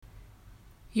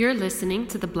You're listening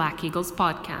to the Black Eagles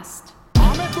podcast.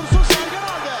 Ahmet Dursun Sergen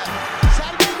aldı.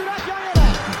 Sergen Bülent yan yana.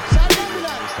 Sergen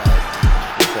Bülent.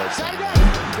 Sergen.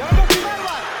 Orada Süper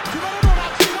var. Süper'e doğru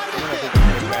at. Süper gitti.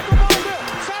 Süper topu aldı.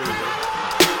 Sergen aldı.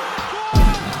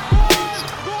 Gol.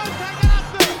 Gol. Sergen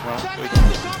attı. Sergen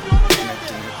attı. Şampiyonluk geldi.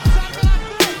 Sergen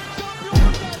attı.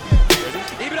 Şampiyonluk geldi.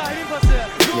 İbrahim'in pası.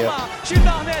 Roma. Şimdi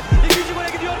Ahmet. İkinci gole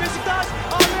gidiyor Beşiktaş.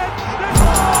 Ahmet.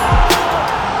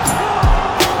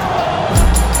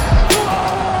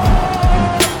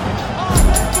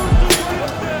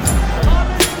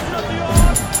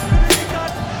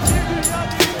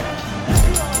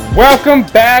 Welcome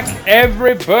back,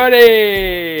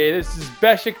 everybody! This is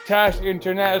Beşiktaş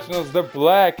International's The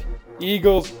Black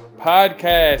Eagles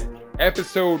Podcast,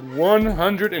 episode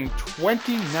 129.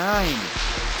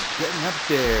 Getting up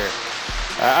there.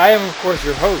 I am, of course,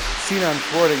 your host, Sinan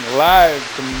Sporting, live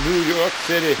from New York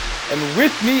City. And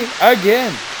with me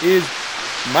again is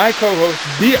my co-host,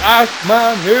 the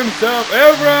Achman himself,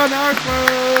 Evran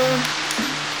Achman!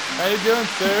 How you doing,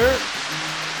 sir?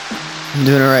 I'm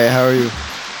doing alright, how are you?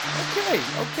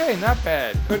 Okay, not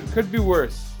bad. Could be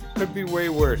worse. Could be way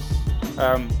worse.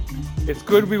 It's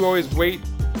good we always wait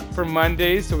for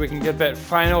Mondays so we can get that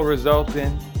final result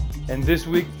in. And this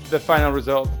week, the final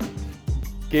result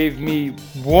gave me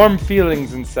warm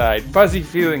feelings inside. Fuzzy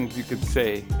feelings, you could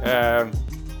say.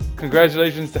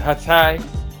 Congratulations to Hatay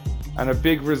on a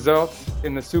big result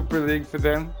in the Super League for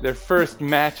them. Their first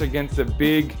match against a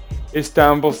big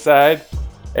Istanbul side.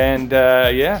 And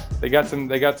they got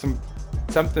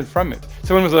something from it.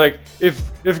 Someone was like,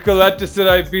 if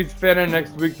Galatasaray beats Fener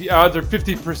next week, the odds are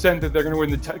 50% that they're going to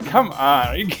win the title. Come on.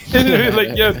 Are you kidding me?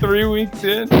 Like, 3 weeks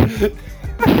in?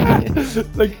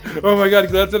 Like, oh my God,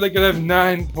 Galatasaray could have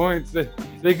 9 points.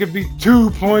 They could be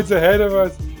 2 points ahead of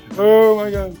us. Oh my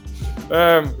God.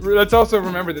 Let's also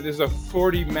remember that this is a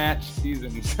 40-match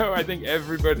season. So I think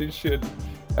everybody should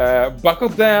buckle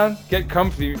down, get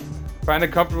comfy, find a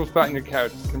comfortable spot on your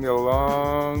couch. It's going to be a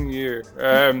long year.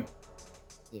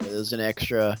 There's an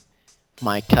extra,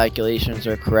 my calculations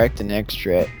are correct, an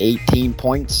extra 18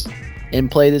 points in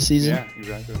play this season. Yeah,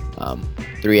 exactly.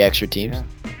 3 extra teams. Yeah.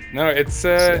 No, it's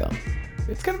going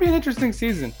to be an interesting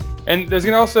season. And there's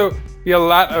going to also be a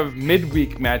lot of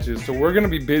midweek matches, so we're going to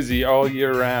be busy all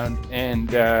year round.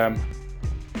 And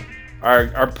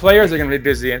our players are going to be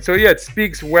busy. And so, yeah, it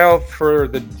speaks well for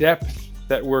the depth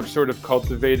that we're sort of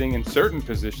cultivating in certain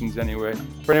positions anyway.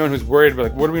 For anyone who's worried about,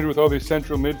 like, what do we do with all these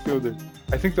central midfielders?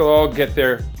 I think they'll all get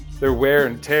their wear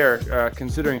and tear,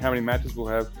 considering how many matches we'll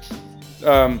have.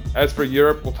 As for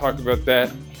Europe, we'll talk about that.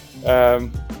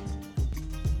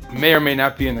 May or may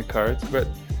not be in the cards, but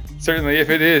certainly if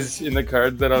it is in the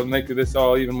cards, that'll make this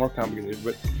all even more complicated.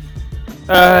 But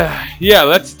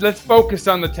let's focus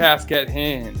on the task at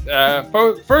hand.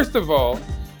 First of all,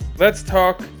 let's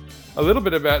talk a little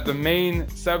bit about the main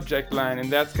subject line, and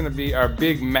that's going to be our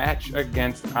big match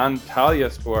against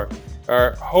Antalyaspor,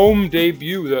 our home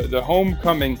debut, the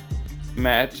homecoming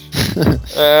match.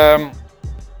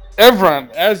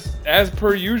 Evran, as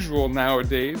per usual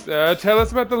nowadays, tell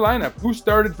us about the lineup. Who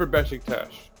started for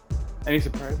Beşiktaş? Any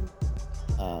surprises?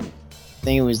 I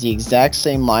think it was the exact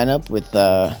same lineup with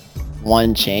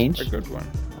one change. A good one.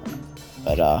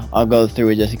 But I'll go through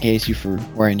it just in case you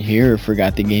weren't here or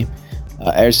forgot the game.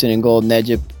 Ersin in goal,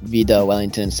 Necip, Vida,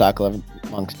 Wellington, Sakala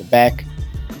amongst the back,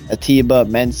 Atiba,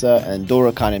 Mensah, and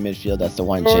Gökhan in midfield. That's the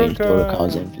one change.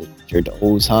 Gökhan's in midfield to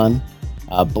Ozan.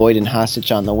 Boyd and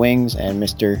Hasic on the wings, and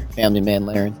Mr. Family Man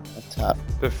Laren up top.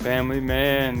 The family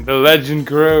man, the legend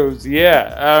grows.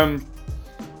 Yeah,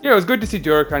 it was good to see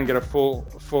Gökhan get a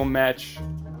full match.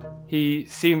 He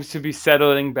seems to be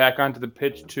settling back onto the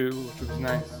pitch too, which was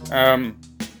nice.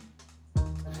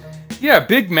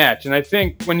 Big match, and I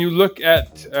think when you look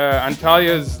at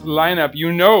Antalya's lineup,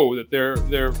 you know that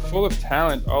they're full of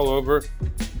talent all over.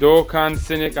 Gökhan,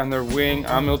 Sinek on their wing,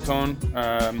 Hamilton,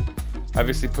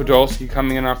 obviously Podolski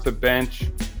coming in off the bench,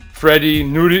 Freddy,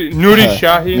 Nuri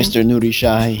Şahin, Mr. Nuri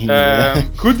Şahin,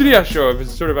 Kudryashov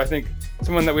is sort of, I think,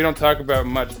 someone that we don't talk about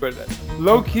much, but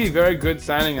low-key, very good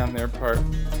signing on their part.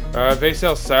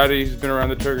 Veysel Sarri, who's been around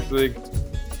the Turkish league,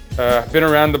 been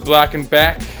around the block and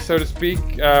back, so to speak.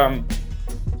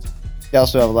 They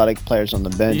also have a lot of players on the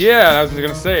bench. Yeah, I was going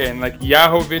to say, and like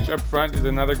Yahovic up front is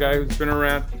another guy who's been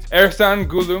around. Ersan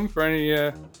Gülüm, for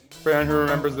anyone who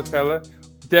remembers the fella.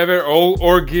 Dever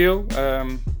Orgil,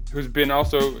 who's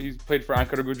played for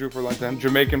Ankaragücü for a long time,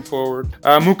 Jamaican forward.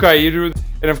 Mukairu,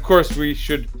 and of course we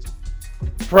should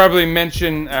probably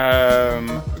mention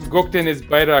Gökdeniz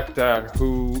Bayraktar,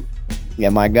 who... Yeah,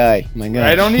 my guy.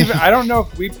 I don't know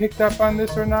if we picked up on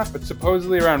this or not, but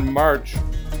supposedly around March,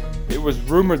 it was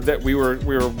rumored that we were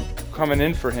coming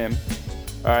in for him,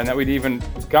 and that we'd even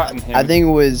gotten him. I think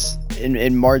it was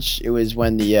in March. It was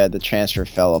when the transfer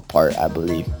fell apart, I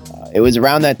believe. It was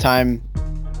around that time,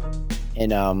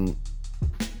 and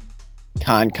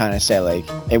Khan kind of said, like,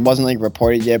 it wasn't like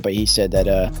reported yet, but he said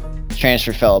that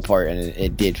transfer fell apart, and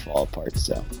it did fall apart.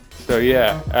 So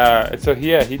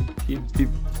yeah, he'd be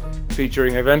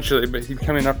featuring eventually, but he's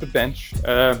coming off the bench.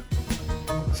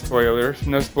 Spoilers,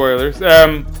 no spoilers.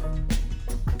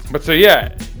 But so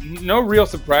yeah, no real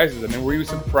surprises. I mean, were you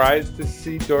surprised to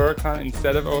see Dorukhan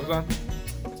instead of Ozan?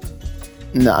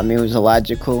 No, I mean, it was a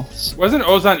logical Wasn't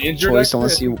Ozan injured? choice, Actually?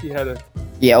 unless I think he had a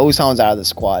yeah, Ozan's out of the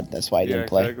squad. That's why he didn't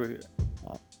play. Exactly.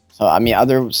 So I mean,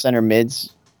 other center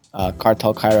mids,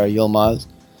 Kartal Kaira, Yilmaz,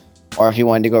 or if you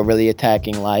wanted to go really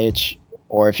attacking, Lajic,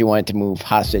 or if you wanted to move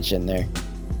Hasic in there,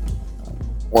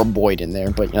 or Boyd in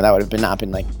there. But that would have not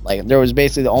been like there was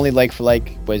basically the only like for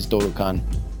like was Dorukhan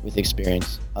with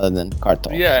experience, other than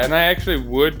Kartal. Yeah, and I actually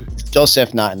would.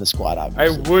 Joseph not in the squad,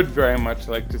 obviously. I would very much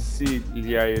like to see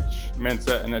Ljajic,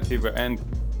 Mensah, and Atiba, and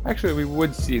actually we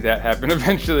would see that happen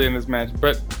eventually in this match.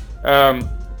 But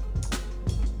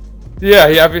yeah,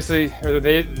 he obviously, he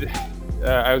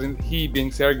being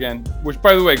Sergen, which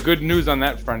by the way, good news on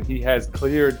that front. He has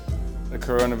cleared the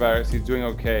coronavirus. He's doing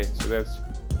okay, so that's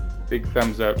big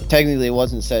thumbs up. Technically, it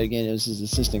wasn't said again. It was his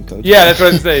assistant coach. Yeah, that's what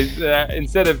I was saying.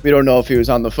 Instead of we don't know if he was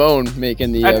on the phone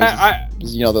making the. I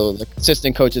the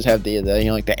assistant coaches have the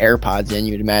like the AirPods in.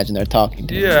 You'd imagine they're talking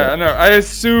to him. Yeah, I know. I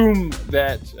assume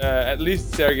that at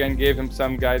least Sergen gave him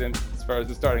some guidance as far as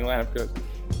the starting lineup goes.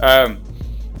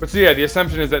 But so yeah, the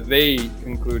assumption is that they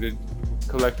concluded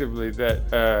collectively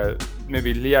that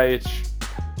maybe Ljajic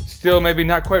still maybe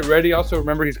not quite ready. Also,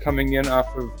 remember he's coming in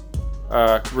off of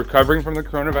recovering from the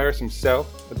coronavirus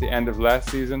himself at the end of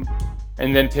last season,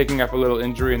 and then picking up a little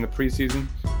injury in the preseason.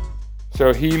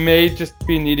 So he may just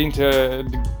be needing to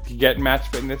get match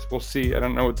fitness. We'll see. I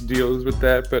don't know what the deal is with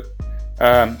that, but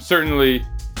certainly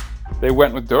they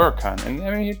went with Dorukhan, and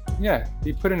I mean,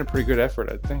 he put in a pretty good effort,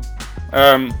 I think.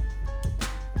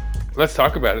 Let's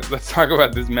talk about it. Let's talk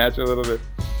about this match a little bit.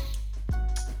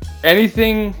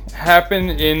 Anything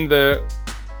happen in the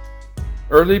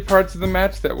early parts of the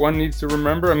match that one needs to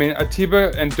remember? I mean,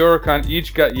 Atiba and Dorukhan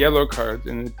each got yellow cards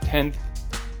in the 10th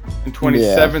and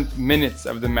 27th minutes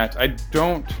of the match. I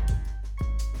don't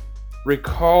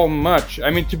recall much. I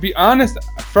mean, to be honest,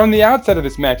 from the outset of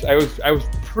this match, I was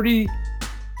pretty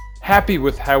happy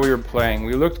with how we were playing.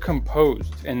 We looked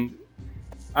composed, and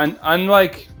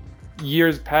unlike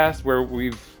years past where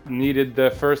we've needed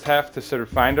the first half to sort of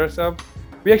find ourselves,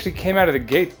 we actually came out of the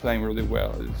gate playing really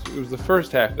well. It was the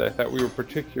first half that I thought we were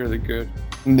particularly good.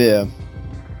 Yeah,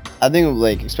 I think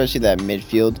like especially that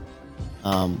midfield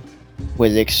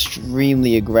was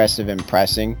extremely aggressive and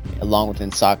pressing, along with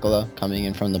Nsakala coming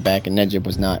in from the back, and Nedjib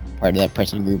was not part of that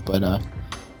pressing group, but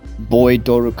Boyd,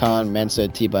 Dorukhan, Mensah,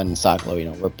 Atiba, and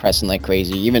Nsakala, were pressing like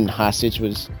crazy. Even Hasic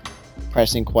was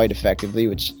pressing quite effectively,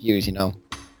 which he was,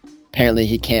 apparently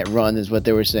he can't run is what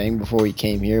they were saying before he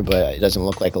came here, but it doesn't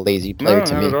look like a lazy player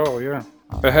to me. No, not at all, yeah.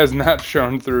 It has not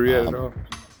shown through yet at all.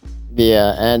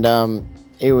 Yeah, and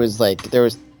it was like there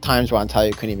was times where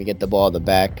Antalya couldn't even get the ball at the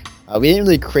back. We didn't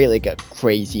really create like a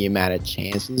crazy amount of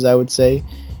chances, I would say,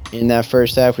 in that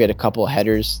first half. We had a couple of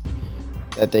headers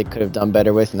that they could have done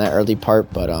better with in that early part,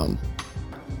 but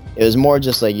it was more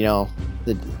just like,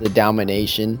 the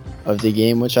domination of the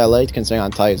game, which I liked,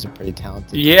 considering Antalya is a pretty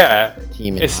talented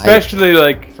team. Especially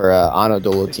like for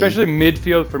Anadolu team. Especially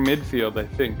midfield for midfield, I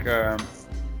think.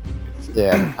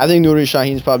 Yeah, I think Nuri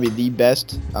Shaheen's probably the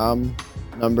best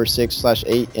number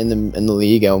 6/8 in the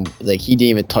league, and like he didn't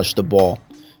even touch the ball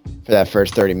for that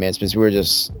first 30 minutes because we were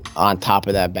just on top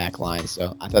of that back line.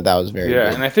 So I thought that was very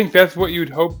good. And I think that's what you'd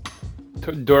hope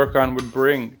Dorukhan would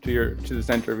bring to the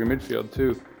center of your midfield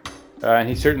too. And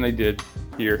he certainly did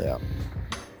here. Yeah.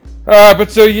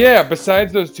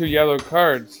 Besides those two yellow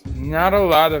cards, not a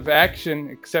lot of action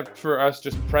except for us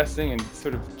just pressing and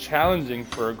sort of challenging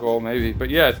for a goal maybe. But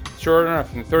yeah, sure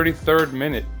enough, in the 33rd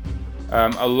minute,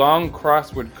 a long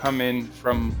cross would come in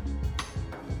from,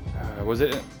 was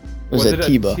it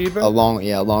Atiba? A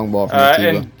long ball from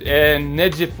Atiba. And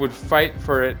Nedjib would fight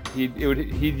for it.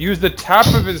 He'd use the top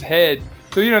of his head.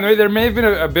 So, there may have been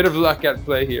a bit of luck at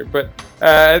play here, but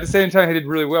at the same time, he did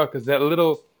really well because that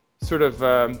little sort of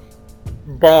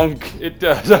bonk it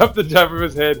does off the top of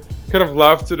his head kind of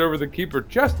lofts it over the keeper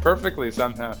just perfectly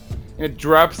somehow. And it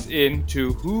drops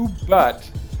into who but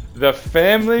the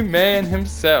family man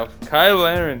himself, Kyle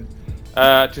Aaron,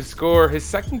 to score his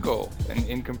second goal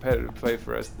in competitive play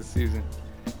for us this season.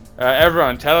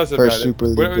 Everyone, tell us about First Super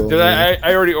League it. goal, Did yeah.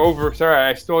 I already Sorry,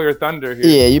 I stole your thunder here.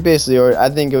 Yeah, you basically. I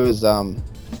think it was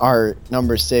our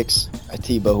number 6,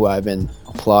 Atiba, who I've been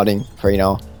applauding for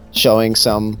showing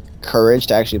some courage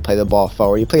to actually play the ball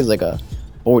forward. He plays like a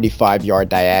 45-yard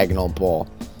diagonal ball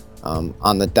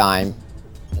on the dime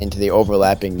into the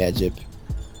overlapping Nejip.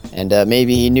 And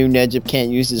maybe he knew Nejip can't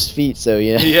use his feet, so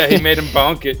Yeah, he made him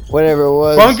bonk it. Whatever it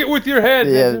was. Bonk it with your head.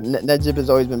 Yeah, Nejip. Nejip has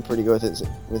always been pretty good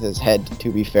with his head.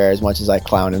 To be fair, as much as I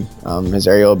clown him, his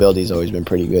aerial ability's always been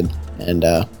pretty good. And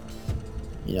a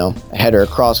header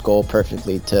across goal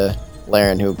perfectly to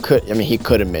Laren, who he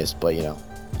could have missed, but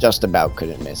just about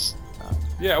couldn't miss.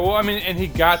 Yeah, well, I mean, and he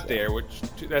got there, which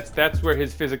that's where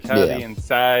his physicality and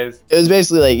size. It was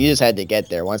basically like you just had to get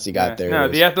there. Once he got there, No,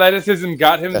 the athleticism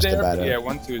got him just there. about But it. yeah,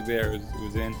 once he was there, it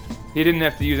was in. He didn't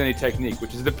have to use any technique,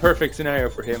 which is the perfect scenario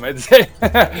for him, I'd say.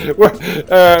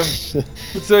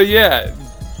 So yeah,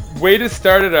 way to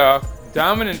start it off.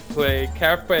 Dominant play,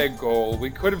 capped by a goal. We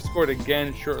could have scored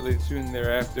again soon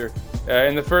thereafter.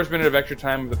 In the first minute of extra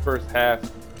time of the first half,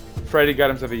 Freddie got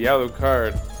himself a yellow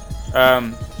card.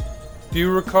 Do you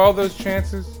recall those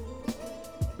chances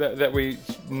that we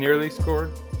nearly scored?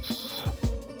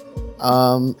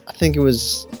 I think it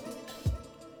was.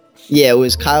 Yeah, it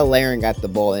was Kyle Laren got the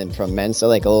ball in from Mensa,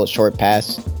 like a little short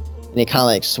pass, and he kind of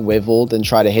like swiveled and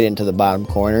tried to hit into the bottom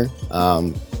corner.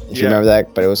 If you remember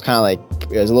that, but it was kind of like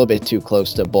it was a little bit too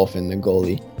close to Buffon, the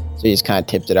goalie, so he just kind of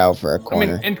tipped it out for a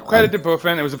corner. I mean, and credit to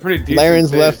Buffon, it was a pretty decent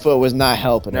Laren's save. left foot was not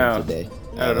helping him today.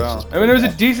 Not at all. I mean, it was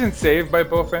a decent save by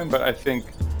Buffon, but I think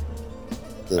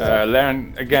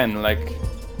Laren, again, like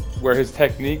where his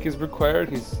technique is required,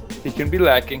 he can be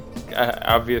lacking,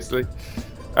 obviously.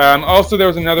 Also, there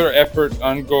was another effort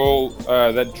on goal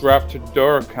that dropped to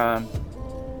Gökhan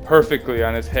perfectly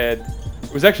on his head.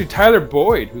 It was actually Tyler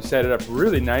Boyd who set it up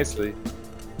really nicely.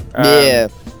 Yeah,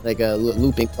 like a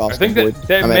looping cross. I think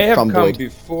that may have come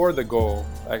before the goal,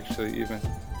 actually, even.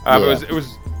 It was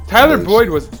Tyler Boyd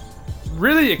was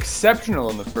really exceptional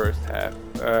in the first half.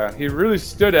 He really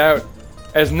stood out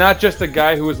as not just a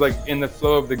guy who was like in the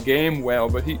flow of the game well,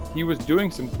 but he was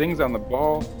doing some things on the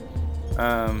ball,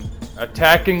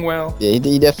 attacking well. Yeah,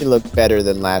 he definitely looked better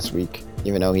than last week,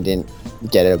 even though he didn't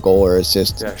get a goal or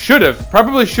assist. Yeah,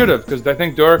 probably should have, because I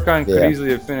think Gökhan could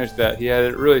easily have finished that. He had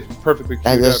it really perfectly queued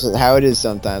up. That's how it is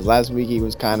sometimes. Last week he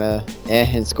was kind of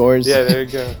in scores. Yeah, there you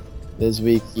go. This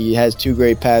week he has 2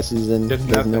 great passes and Just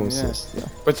there's nothing, no assists. Yeah.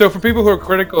 But so for people who are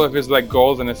critical of his like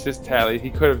goals and assist tally, he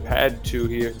could have had 2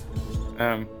 here.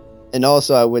 And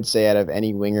also, I would say out of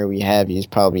any winger we have, he's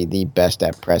probably the best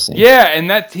at pressing. Yeah,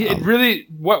 and it really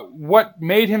what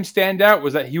made him stand out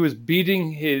was that he was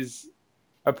beating his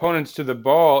opponents to the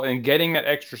ball and getting that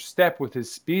extra step with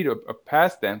his speed up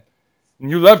past them.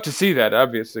 And you love to see that,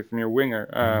 obviously, from your winger.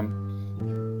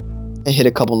 He hit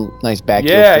a couple nice back.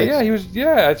 Yeah, he was.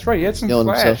 Yeah, that's right. He had some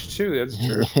flash too. That's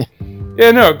true. Yeah,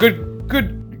 no,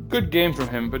 good game from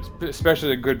him, but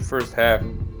especially a good first half.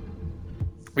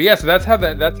 But yeah, so that's how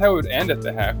it would end at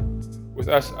the half, with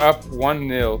us up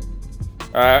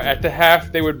 1-0. At the half,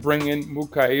 they would bring in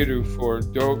Mukairu for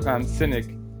Gökhan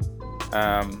Sinek,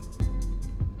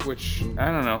 which I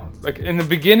don't know. Like in the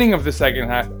beginning of the second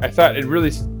half, I thought it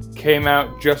really came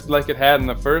out just like it had in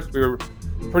the first. We were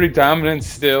pretty dominant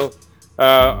still,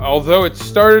 although it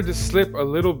started to slip a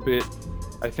little bit.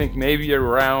 I think maybe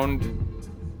around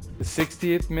the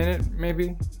 60th minute,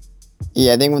 maybe.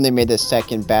 Yeah, I think when they made the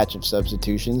second batch of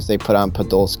substitutions, they put on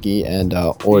Podolski and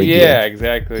Orgia. Yeah,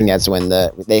 exactly. I think that's when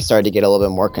they started to get a little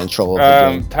bit more control of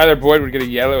the game. Tyler Boyd would get a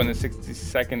yellow in the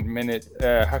 62nd minute.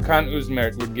 Hakan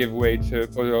Uzmert would give way to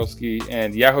Podolski,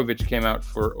 and Jahovic came out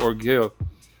for Orgil.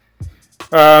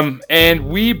 And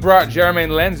we brought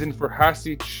Jermaine Lenz in for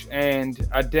Hasic and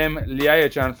Adem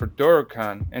Liayacan for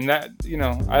Gökhan. And that,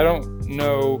 I don't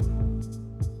know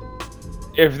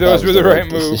if those were the right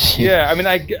moves. Yeah, I mean,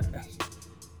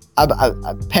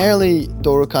 apparently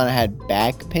Gökhan had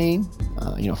back pain,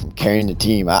 from carrying the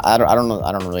team. I don't know.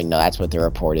 I don't really know. That's what the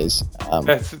report is.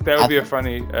 That would be a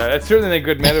funny. That's certainly a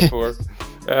good metaphor.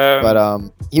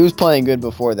 But he was playing good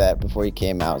before he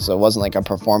came out, so it wasn't like a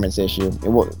performance issue.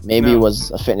 It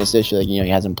was a fitness issue. Like he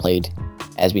hasn't played,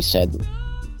 as we said.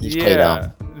 He's played.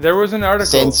 There was an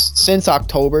article since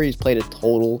October. He's played a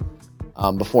total.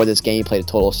 Before this game, he played a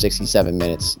total of 67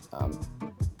 minutes.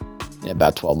 In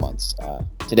about 12 months. Not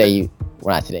today,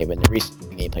 but in the recent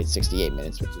game, he played 68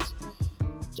 minutes, which is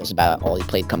just about all he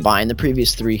played combined the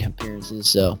previous 3 appearances.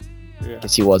 So I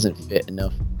guess he wasn't fit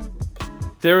enough.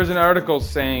 There was an article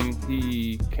saying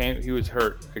he was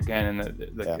hurt again, and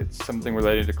that it's something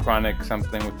related to chronic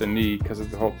something with the knee because of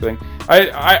the whole thing.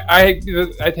 I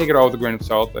take it all with a grain of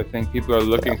salt. I think people are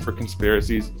looking for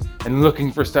conspiracies and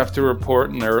looking for stuff to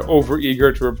report, and they're over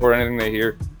eager to report anything they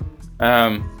hear.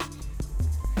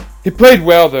 He played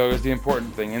well, though, is the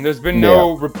important thing, and there's been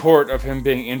no report of him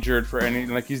being injured for any.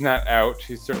 Like, he's not out.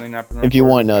 He's certainly not been. If you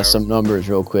want some numbers,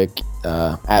 real quick,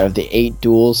 out of the 8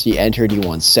 duels he entered, he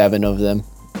won 7 of them.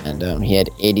 And he had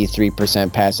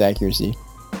 83% pass accuracy.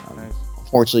 Nice.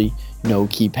 Unfortunately, no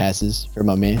key passes for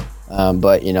my man.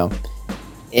 But,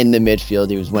 in the midfield,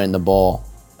 he was winning the ball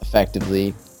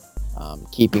effectively,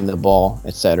 keeping the ball,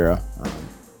 etc.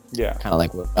 Kind of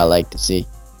like what I like to see.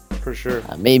 For sure.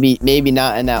 Maybe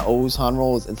not in that Ozan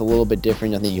role. It's a little bit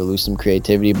different. I think you lose some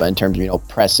creativity. But in terms of,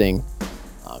 pressing,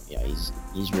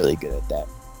 he's really good at that.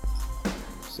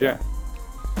 So. Yeah.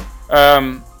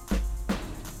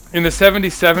 In the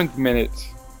 77th minute,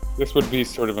 this would be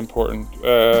sort of important.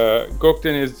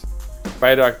 Gökhan's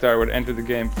Bayraktar would enter the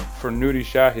game for Nuri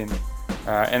Şahin,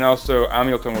 and also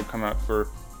Hamilton would come out for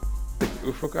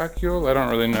Ufuk Akyol. I don't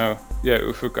really know. Yeah,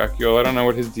 Ufuk Akyol. I don't know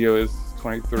what his deal is.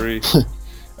 23.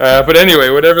 But anyway,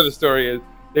 whatever the story is,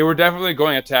 they were definitely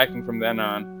going attacking from then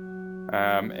on.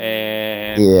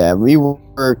 And we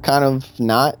were kind of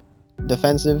not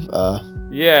defensive.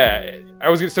 I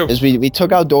was gonna we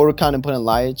took out Dorukhan and put in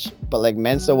Laic, but like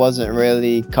Mensah wasn't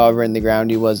really covering the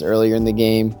ground he was earlier in the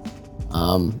game,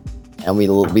 and we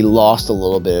lost a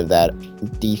little bit of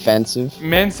that defensive.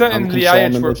 Mensah and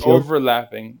Laic were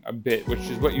overlapping a bit, which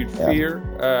is what you'd fear.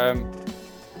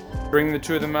 Bringing the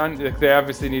two of them on, they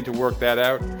obviously need to work that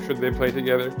out should they play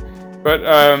together. But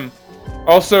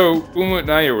also Umut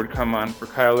Nair would come on for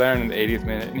Kyle Larin in the 80th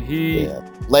minute, and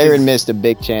Larin missed a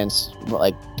big chance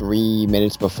like 3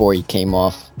 minutes before he came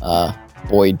off.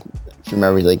 Boyd, if you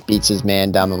remember, beats his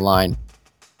man down the line,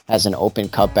 has an open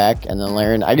cutback, and then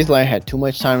Larin had too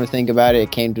much time to think about it.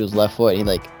 It came to his left foot. He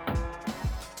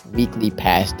weakly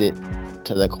passed it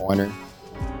to the corner,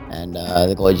 and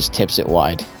the goalie just tips it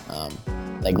wide,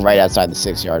 right outside the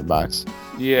 6-yard box.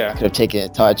 Yeah, could have taken a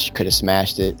touch, could have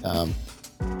smashed it,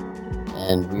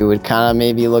 and we would kind of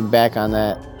maybe look back on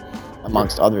that.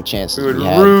 Amongst other chances we would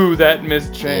rue that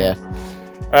missed chance.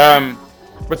 Yeah.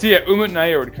 But Umut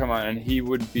Nair would come on and he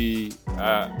would be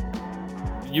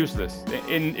useless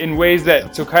in ways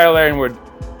that Kyle Larin would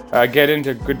get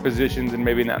into good positions and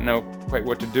maybe not know quite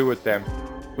what to do with them.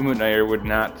 Umut Nair would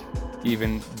not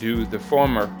even do the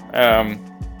former.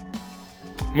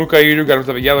 Mukayudu got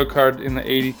himself a yellow card in the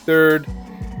 83rd,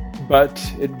 but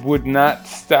it would not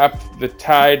stop the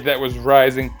tide that was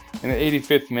rising in the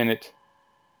 85th minute.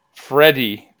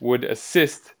 Freddie would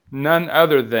assist none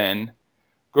other than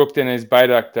Gökhan's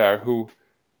Bayraktar, who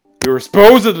we were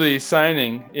supposedly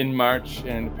signing in March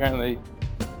and apparently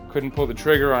couldn't pull the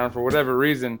trigger on for whatever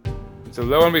reason. So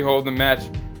lo and behold, the match,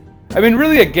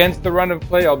 really against the run of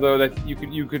play, although that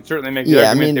you could certainly make the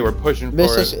argument they were pushing for it.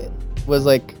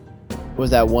 Was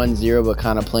that 1-0, but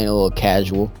kind of playing a little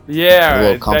casual. Yeah, a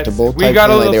little comfortable. We got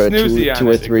a little they were snoozy on two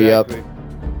or three exactly. up,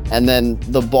 and then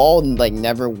the ball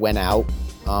never went out.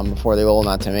 Before they roll,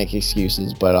 not to make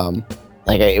excuses, but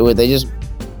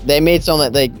they made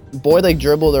some Boyd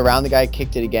dribbled around the guy,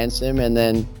 kicked it against him, and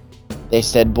then they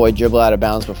said Boyd dribbled out of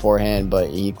bounds beforehand, but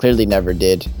he clearly never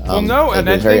did. And I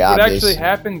think what actually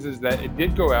happens is that it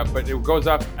did go out, but it goes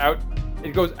out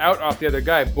off the other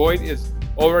guy. Boyd is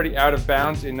already out of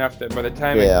bounds enough that by the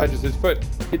time it touches his foot,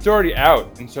 it's already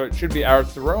out, and so it should be our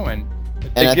throw-in.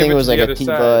 And I think it was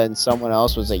Atiba and someone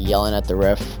else was yelling at the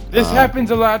ref. This happens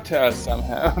a lot to us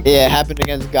somehow. Yeah, it happened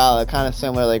against Gala, kind of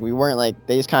similar. We weren't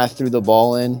they just kind of threw the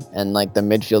ball in, and the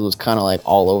midfield was kind of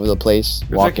all over the place,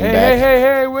 walking back.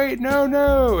 Hey, wait,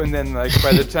 no, and then by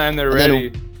the time they're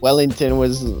ready, Wellington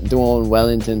was doing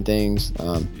Wellington things.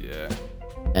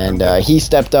 And he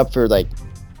stepped up for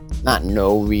not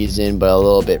no reason, but a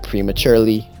little bit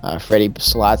prematurely. Freddie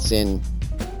slots in.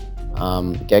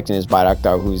 Gökhan's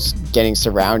Bayraktar, who's getting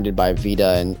surrounded by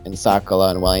Vida and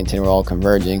Sakala and Wellington, were all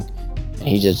converging. And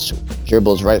he just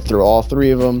dribbles right through all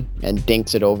 3 of them and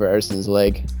dinks it over Ersson's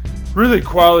leg. Really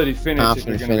quality finish,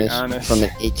 confident if you're finish gonna be honest. From an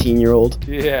 18-year-old.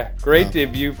 Yeah, great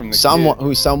debut from the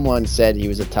someone said he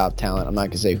was a top talent. I'm not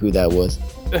gonna say who that was.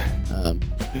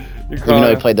 Even though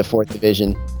he played the 4th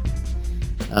division.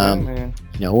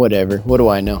 Whatever. What do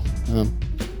I know?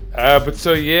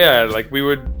 We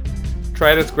would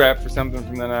try to scrap for something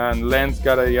from then on. Lenz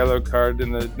got a yellow card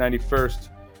in the 91st.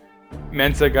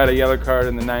 Mensah got a yellow card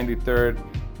in the 93rd.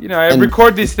 I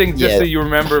record these things just so you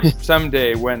remember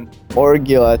someday when...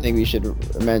 Orgil, I think we should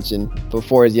mention,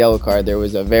 before his yellow card, there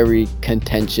was a very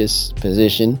contentious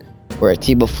position where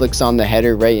Atiba flicks on the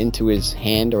header right into his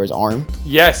hand or his arm.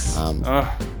 Yes.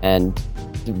 And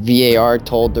the VAR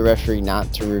told the referee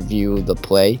not to review the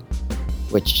play,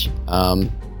 which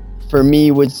for me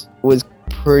was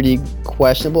pretty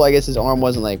questionable. I guess his arm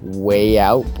wasn't like way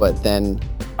out, but then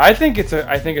I think it's a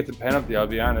penalty. I'll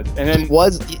be honest. And then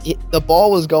the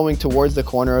ball was going towards the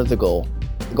corner of the goal.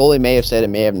 The goalie may have said it,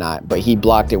 may have not, but he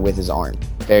blocked it with his arm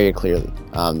very clearly.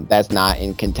 That's not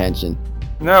in contention.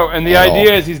 No, and the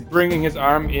idea is he's bringing his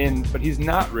arm in, but he's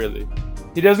not really.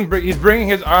 He doesn't bring. He's bringing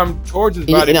his arm towards his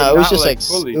body. No, but it was not just like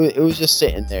fully. it was just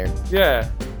sitting there. Yeah.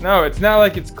 No, it's not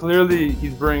like it's clearly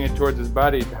he's bringing it towards his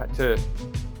body to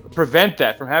prevent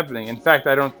that from happening. In fact,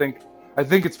 I think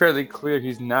it's fairly clear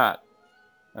he's not.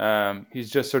 He's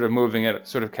just sort of moving it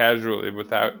sort of casually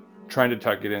without trying to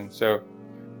tuck it in. So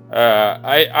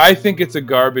I think it's a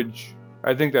garbage.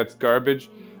 I think that's garbage.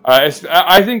 I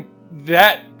think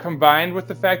that combined with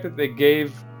the fact that they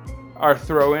gave our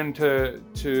throw in to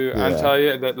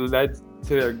Antalya that led to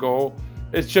their goal,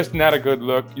 it's just not a good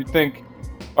look. You think,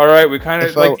 all right, we kind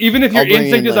of like, even if your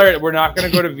instinct is all right, we're not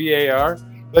going to go to VAR.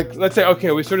 Like, let's say,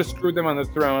 okay, we sort of screwed them on the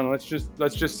throw, and let's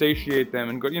just satiate them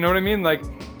and go. You know what I mean? Like,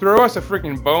 throw us a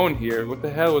freaking bone here. What the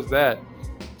hell was that?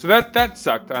 So that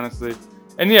sucked, honestly.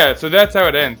 And yeah, so that's how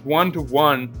it ends.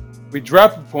 1-1. We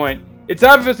drop a point. It's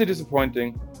obviously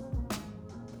disappointing.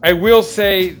 I will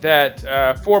say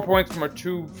that 4 points from our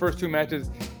first two matches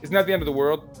is not the end of the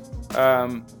world.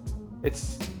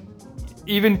 It's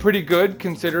even pretty good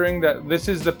considering that this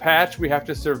is the patch we have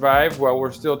to survive while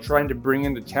we're still trying to bring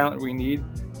in the talent we need,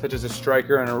 such as a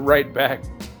striker and a right back,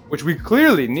 which we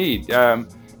clearly need.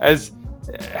 As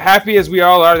happy as we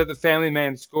all are that the family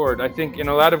man scored, I think in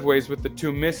a lot of ways with the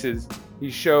two misses, he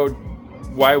showed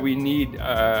why we need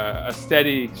a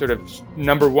steady sort of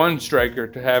number one striker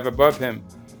to have above him.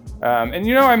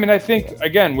 And I think,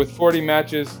 again, with 40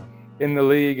 matches in the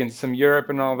league and some Europe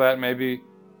and all that, maybe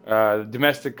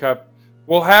domestic cup,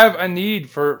 we'll have a need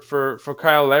for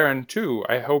Kyle Larin too.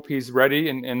 I hope he's ready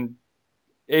and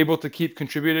able to keep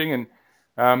contributing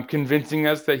and convincing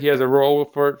us that he has a role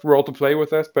to play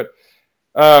with us. But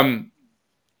I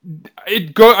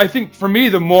think for me,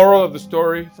 the moral of the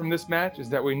story from this match is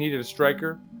that we needed a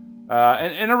striker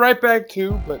and a right back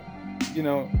too. But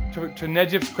to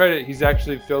Nedjev's credit, he's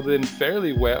actually filled in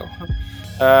fairly well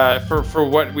for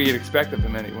what we had expected of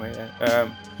him anyway.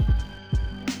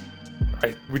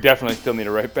 We definitely still need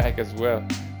a right back as well.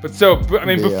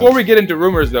 Before we get into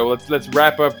rumors though, let's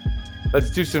wrap up. Let's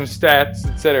do some stats,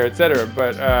 etc., etc.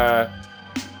 But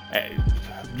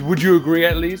would you agree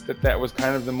at least that was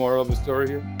kind of the moral of the story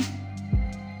here?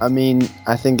 I mean,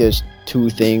 I think there's two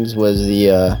things. Was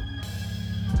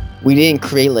we didn't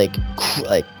create like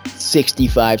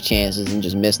 65 chances and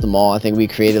just missed them all. I think we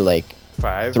created like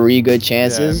 5, 3 good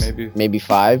chances, maybe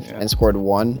 5, yeah, and scored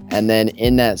 1. And then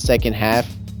in that second half,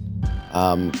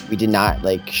 we did not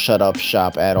like shut up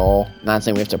shop at all. Not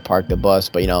saying we have to park the bus,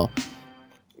 but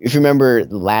if you remember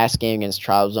the last game against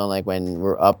Trabzon, like when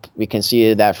we're up, we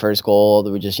conceded that first goal.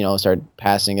 We just started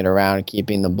passing it around,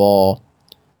 keeping the ball,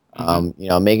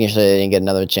 making sure they didn't get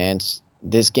another chance.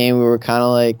 This game we were kind of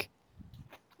like,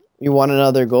 we want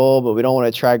another goal, but we don't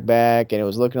want to track back, and it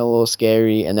was looking a little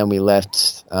scary. And then we left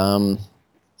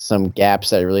some gaps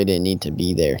that really didn't need to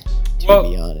be there, to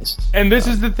be honest. And this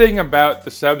is the thing about the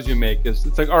subs you make is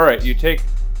it's like, all right, you take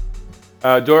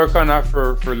Dorukhan off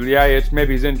for Ljajic,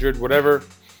 maybe he's injured, whatever.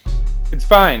 It's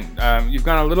fine. You've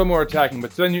gone a little more attacking,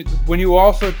 but then when you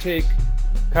also take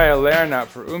Kyle Larin out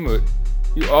for Umut,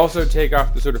 you also take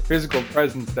off the sort of physical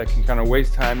presence that can kind of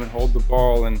waste time and hold the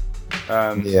ball and. You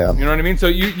know what I mean? So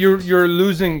you're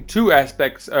losing 2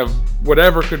 aspects of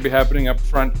whatever could be happening up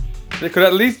front. They could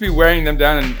at least be wearing them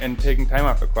down and taking time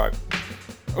off the clock.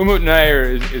 Umut Nair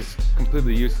is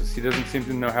completely useless. He doesn't seem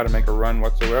to know how to make a run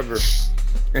whatsoever.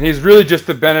 And he's really just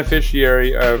the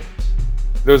beneficiary of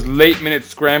those late-minute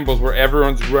scrambles where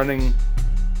everyone's running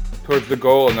towards the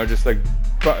goal and they're just like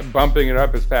bumping it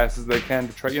up as fast as they can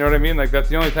to try. You know what I mean? Like that's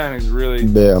the only time he's really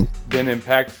been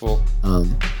impactful.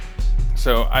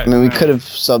 So we could have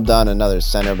subbed on another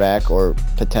center back or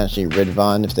potentially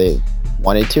Ridvan if they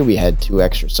wanted to. We had 2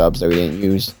 extra subs that we didn't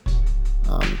use.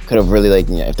 Could have really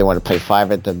if they wanted to play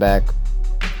 5 at the back,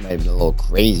 maybe a little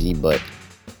crazy, but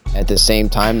at the same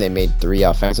time they made 3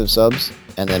 offensive subs,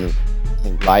 and then I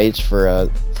think Ljajic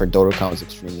for Dorukhan was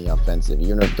extremely offensive.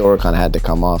 Even if Dorukhan had to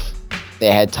come off, they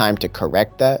had time to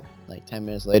correct that 10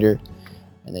 minutes later,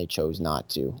 and they chose not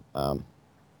to.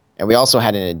 And we also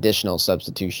had an additional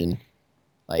substitution.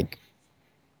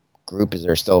 Group is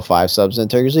there still 5 subs in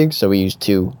the Turkish League, so we used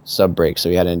 2 sub breaks. So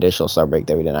we had an additional sub break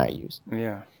that we did not use.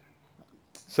 Yeah.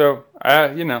 So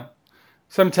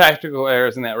some tactical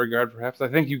errors in that regard, perhaps. I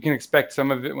think you can expect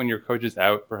some of it when your coach is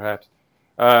out, perhaps.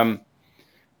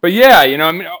 But yeah,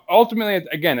 ultimately,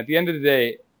 again, at the end of the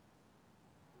day,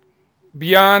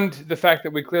 beyond the fact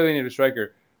that we clearly need a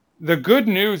striker, the good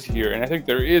news here, and I think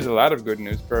there is a lot of good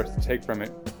news for us to take from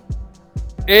it.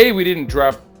 A, we didn't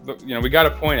drop. We got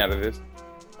a point out of this.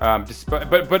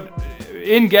 But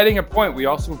in getting a point, we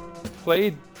also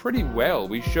played pretty well.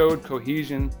 We showed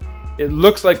cohesion. It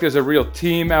looks like there's a real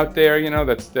team out there.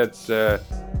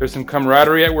 There's some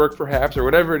camaraderie at work, perhaps, or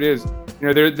whatever it is.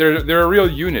 They're a real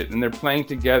unit, and they're playing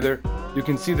together. You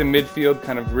can see the midfield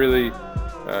kind of really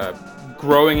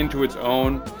growing into its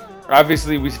own.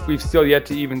 Obviously, we've still yet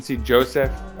to even see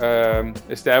Joseph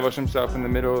establish himself in the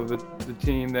middle of the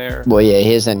team there. Well, yeah,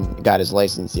 he hasn't got his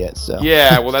license yet, so.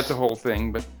 Yeah, well, that's a whole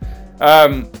thing. But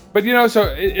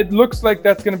so it looks like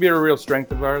that's going to be a real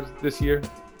strength of ours this year.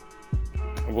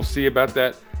 We'll see about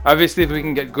that. Obviously, if we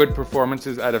can get good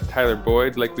performances out of Tyler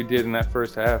Boyd like we did in that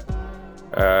first half.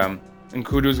 And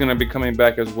Kudu's going to be coming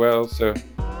back as well, so...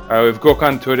 with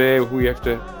Gökhan Töre, who we have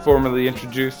to formally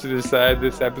introduce to decide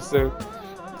this episode.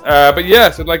 But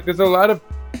yeah, so there's a lot of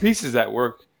pieces at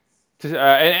work.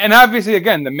 And obviously,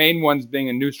 again, the main ones being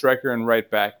a new striker and right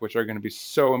back, which are going to be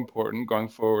so important going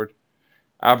forward,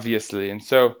 obviously. And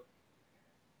so,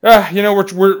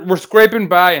 we're scraping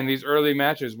by in these early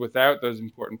matches without those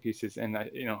important pieces. And,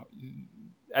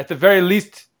 at the very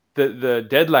least, the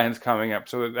deadline's coming up,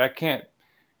 so that can't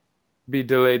be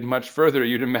delayed much further,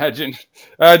 you'd imagine.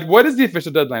 What is the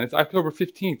official deadline? It's October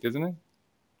 15th, isn't it?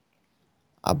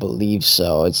 I believe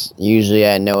so. It's usually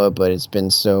I know it, but it's been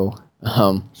so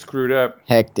screwed up,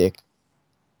 hectic.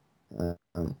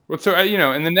 Well, so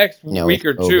in the next week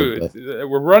or two, but...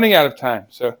 we're running out of time.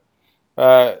 So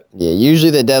yeah, usually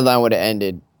the deadline would have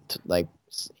ended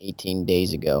 18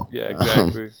 days ago. Yeah,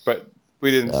 exactly. But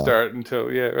we didn't start until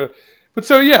But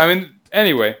so yeah,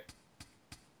 anyway.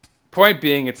 Point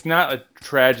being, it's not a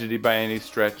tragedy by any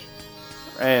stretch,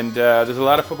 and there's a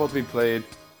lot of football to be played,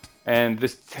 and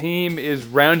this team is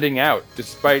rounding out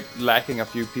despite lacking a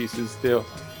few pieces still.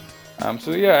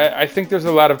 So yeah, I think there's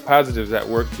a lot of positives at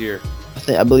work here.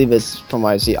 I believe it's from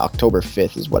what I see, October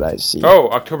 5th is what I see. Oh,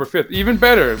 October 5th, even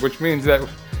better, which means that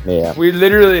we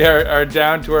literally are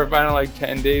down to our final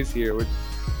 10 days here. Which,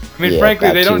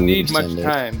 frankly, they don't need much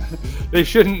time. They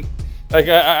shouldn't.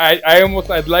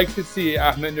 I'd like to see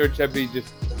Ahmed Nurchabi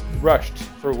just rushed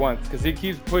for once, because he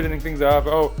keeps putting things off.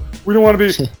 Oh, we don't want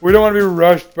to be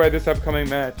rushed by this upcoming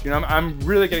match. I'm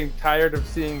really getting tired of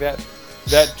seeing that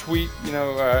tweet.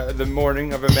 The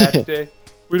morning of a match day.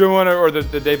 We don't want to, or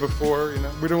the day before.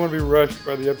 We don't want to be rushed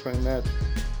by the upcoming match.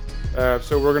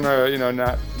 So we're gonna,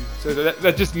 not. So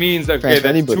that just means that that's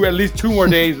at least 2 more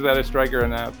days without a striker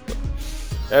announced.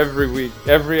 Every week,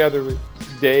 every other week,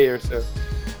 day or so.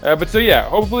 But so yeah,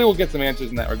 hopefully we'll get some answers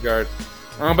in that regard.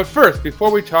 But first, before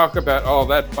we talk about all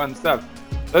that fun stuff,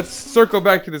 let's circle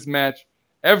back to this match.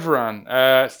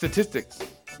 Evron, statistics.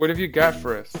 What have you got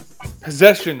for us?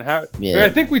 Possession. I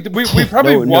think we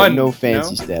probably won. No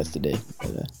fancy stats today.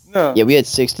 No. Yeah, we had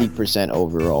 60%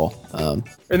 overall.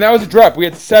 And that was a drop. We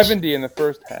had 70 in the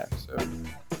first half. So.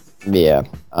 Yeah.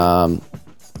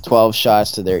 12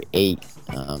 shots to their 8.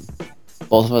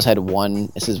 Both of us had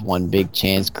one big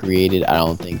chance created. I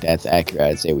don't think that's accurate.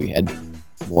 I'd say we had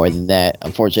more than that.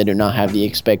 Unfortunately, I do not have the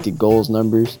expected goals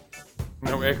numbers.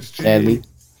 No XG. Sadly.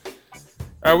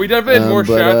 We definitely had more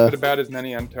shots, but about as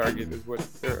many on target is what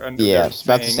they're under. Yeah, it's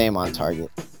about the same on target.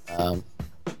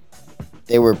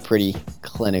 They were pretty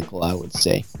clinical, I would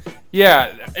say.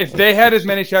 Yeah, if they had as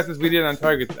many shots as we did on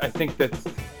target, I think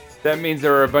that means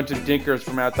there were a bunch of dinkers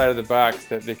from outside of the box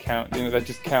that they count. That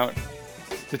just count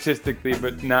statistically,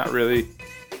 but not really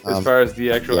as far as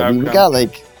the actual outcome. We got I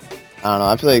don't know.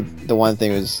 I feel like the one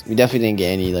thing was we definitely didn't get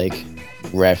any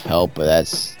ref help, but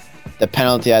that's the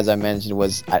penalty, as I mentioned,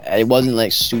 was it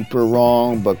wasn't super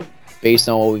wrong, but based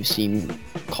on what we've seen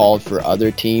called for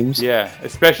other teams. Yeah,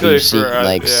 especially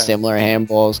for similar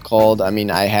handballs called.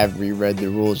 I have reread the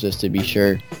rules just to be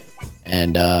sure,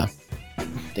 and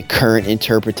the current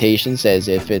interpretation says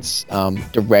if it's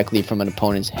directly from an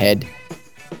opponent's head,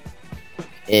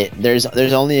 there's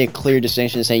only a clear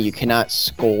distinction saying you cannot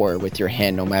score with your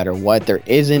hand no matter what. There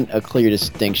isn't a clear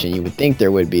distinction. You would think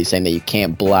there would be, saying that you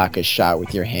can't block a shot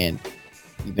with your hand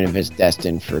even if it's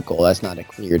destined for a goal. That's not a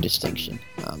clear distinction.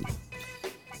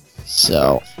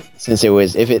 So since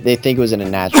they think it was in a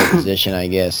natural position, I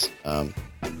guess.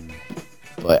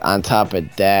 But on top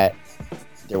of that,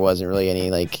 there wasn't really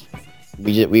any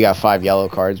we got 5 yellow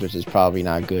cards, which is probably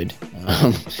not good.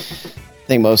 I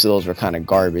think most of those were kind of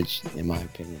garbage, in my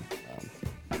opinion.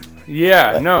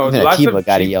 Yeah, no. Even Akiva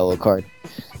got a yellow card.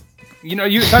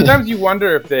 You sometimes you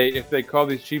wonder if they call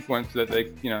these cheap ones so that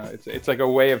they, it's like a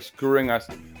way of screwing us.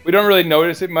 We don't really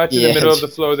notice it much in the middle of the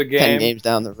flow of the 10 game. games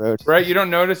down the road. Right, you don't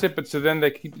notice it, but so then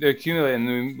they accumulating,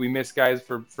 and we miss guys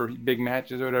for big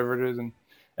matches or whatever it is, and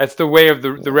that's the way of the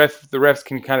refs. The refs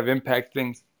can kind of impact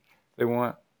things they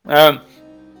want. But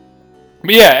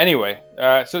yeah, anyway,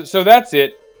 so that's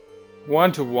it.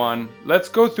 1-1. Let's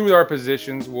go through our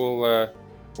positions. We'll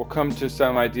come to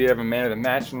some idea of a man of the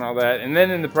match and all that, and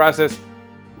then in the process,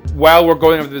 while we're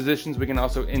going over the positions, we can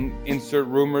also insert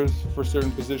rumors for certain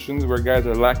positions where guys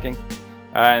are lacking,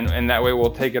 and that way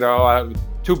we'll take it all out with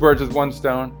 2 birds with 1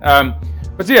 stone.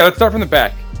 But so yeah, let's start from the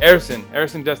back. Ersin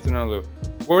Destinolu.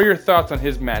 What were your thoughts on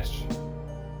his match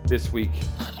this week?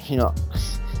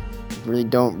 Really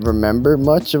don't remember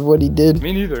much of what he did.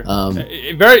 Me neither.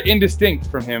 Very indistinct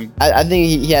from him. I think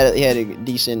he had a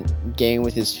decent game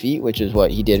with his feet, which is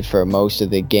what he did for most of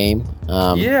the game.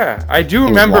 Yeah, I do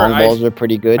remember. His long balls were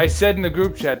pretty good. I said in the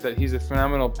group chat that he's a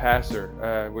phenomenal passer,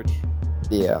 which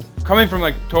coming from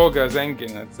like Tolga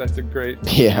Zengin, that's a good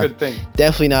thing.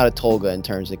 Definitely not a Tolga in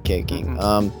terms of kicking.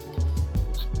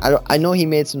 Mm-hmm. I know he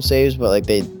made some saves, but like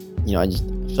I just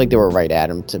feel like they were right at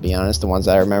him, to be honest, the ones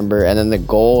I remember. And then the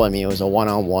goal, it was a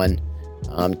 1-on-1.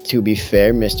 To be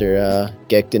fair, Mr.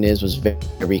 Gekdeniz was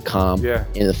very calm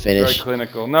in the finish. Very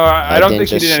clinical. No, I don't think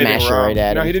he did anything wrong. Right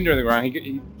at him. He didn't do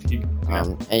anything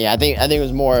wrong. And yeah, I think it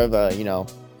was more of a,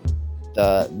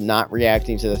 the not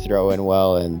reacting to the throw-in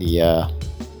well, and the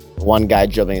one guy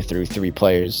dribbling through 3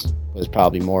 players was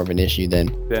probably more of an issue than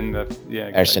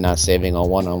Ersin not saving a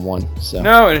 1-on-1. So.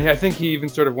 No, and I think he even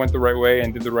sort of went the right way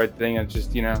and did the right thing. And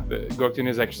just, Gökhan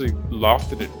has actually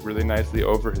lofted it really nicely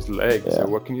over his leg. Yeah. So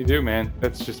what can you do, man?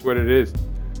 That's just what it is.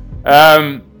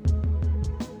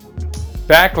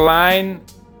 Back line,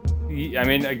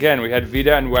 again, we had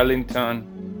Vida and Wellington.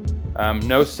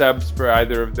 No subs for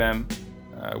either of them,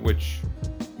 which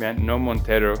meant no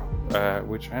Montero.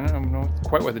 Which I don't know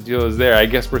quite what the deal is there. I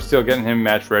guess we're still getting him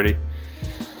match ready.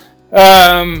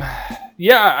 They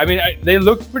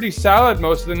looked pretty solid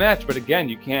most of the match, but again,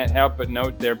 you can't help but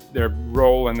note their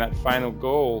role in that final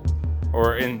goal,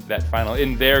 or in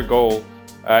their goal,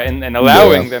 and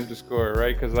allowing them to score,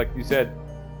 right? Because like you said,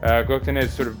 Gökhan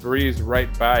sort of breezed right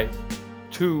by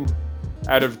 2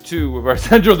 out of 2 of our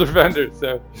central defenders,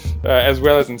 so as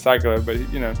well as in Sakala, but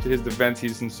to his defense,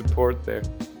 he's in support there.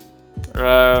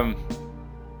 I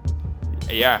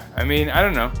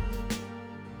don't know.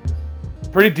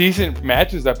 Pretty decent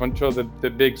matches up until the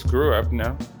big screw up,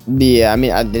 no? Yeah,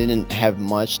 I didn't have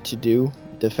much to do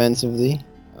defensively.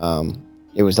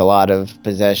 It was a lot of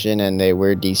possession, and they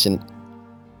were decent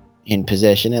in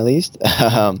possession at least.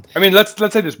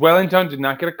 Let's say this: Wellington did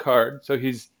not get a card, so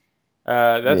he's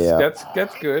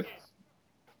that's good.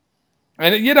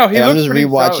 And he looks I'm just pretty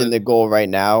rewatching solid. the goal right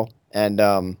now,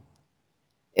 and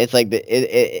it's like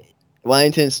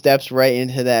Wellington steps right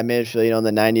into that midfield in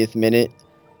the 90th minute,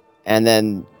 and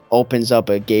then opens up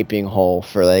a gaping hole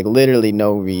for like literally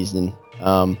no reason.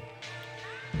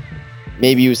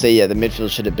 Maybe you would say, the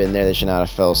midfield should have been there. They should not have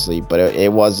fell asleep, but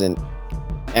it wasn't.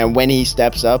 And when he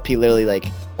steps up, he literally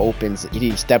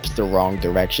he steps the wrong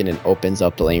direction and opens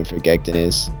up the lane for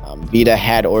Gekdeniz. Vida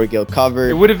had Orgil covered.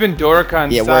 It would have been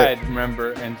Dorokan's side,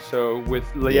 remember? And so with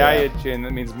Ljajic in,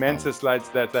 that means Mensah slides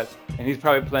that, and he's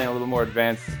probably playing a little more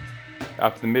advanced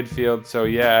up the midfield. So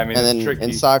and then it's tricky.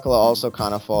 And Sakala also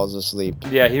kind of falls asleep.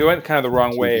 Yeah, he went kind of the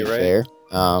wrong way, right? Fair.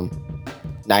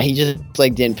 He just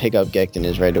didn't pick up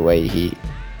Gekdeniz right away. He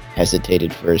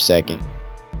hesitated for a second.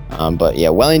 But yeah,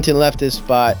 Wellington left his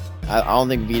spot. I don't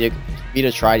think Vida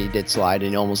tried. He did slide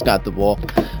and he almost got the ball.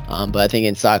 But I think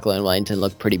Sakala and Wellington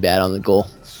looked pretty bad on the goal.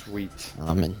 Sweet.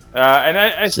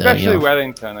 Especially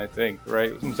Wellington, I think,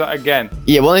 right? So, again.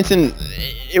 Yeah, Wellington,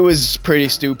 it was pretty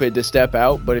stupid to step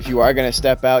out. But if you are going to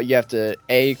step out, you have to,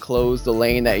 close the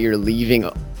lane that you're leaving.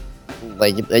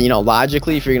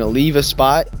 Logically, if you're going to leave a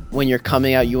spot, when you're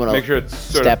coming out, you want to make sure it's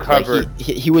sort of covered.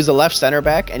 He was a left center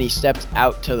back, and he stepped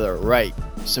out to the right.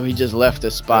 So he just left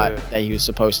the spot that he was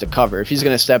supposed to cover. If he's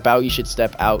going to step out, you should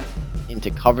step out and to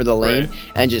cover the lane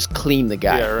and just clean the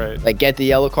guy. Yeah, right. Like, get the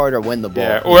yellow card or win the ball.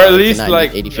 Yeah, or at least,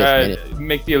 85th minute.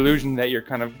 Make the illusion that you're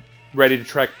kind of ready to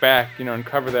track back, and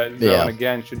cover that zone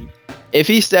again. If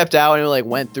he stepped out and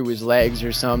went through his legs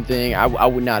or something, I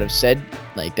would not have said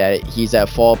that he's at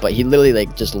fault, but he literally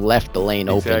just left the lane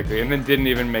open. Exactly, and then didn't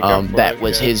even make up for that it.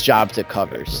 was his job to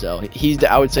cover. So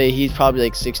I would say he's probably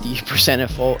 60% at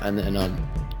fault, and then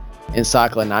in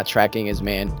Sakala not tracking his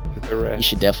man, he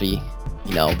should definitely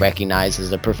recognize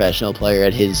as a professional player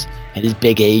at his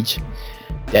big age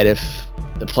that if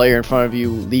the player in front of you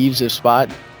leaves his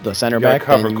spot, the center back,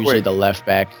 then usually the left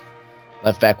back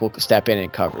left back will step in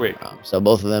and cover. Wait. So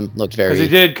both of them looked very. Because he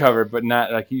did cover, but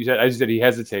not like you said. I just said he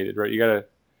hesitated, right? You gotta.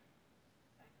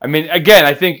 I mean, again,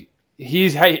 I think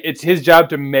it's his job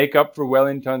to make up for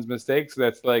Wellington's mistakes. So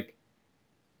that's like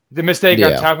the mistake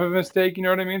on top of a mistake. You know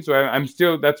what I mean? So I'm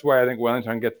still. That's why I think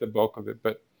Wellington gets the bulk of it.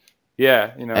 But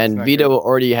yeah, And Vito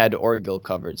already had Orgill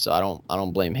covered, so I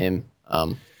don't blame him.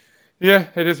 Yeah,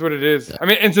 it is what it is. Yeah. I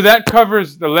mean, and so that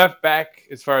covers the left back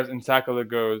as far as Insakala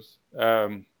goes.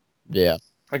 Yeah.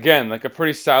 Again, like a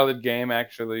pretty solid game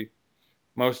actually.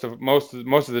 Most of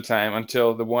the time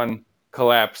until the one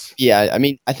collapse. Yeah, I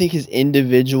mean, I think his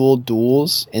individual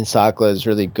duels in Sakala is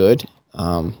really good.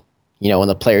 When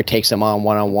the player takes him on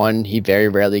one-on-one, he very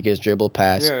rarely gets dribbled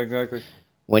past. Yeah, exactly.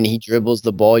 When he dribbles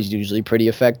the ball, he's usually pretty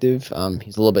effective.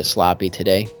 He's a little bit sloppy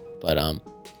today, but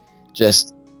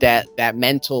just that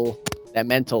mental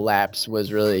lapse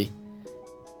was really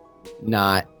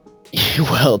not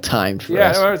well timed for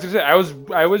us. Yeah,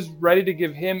 I was ready to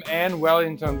give him and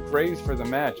Wellington praise for the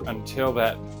match until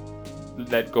that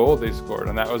goal they scored,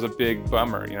 and that was a big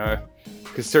bummer,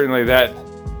 because certainly that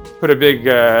put a big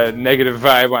negative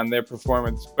vibe on their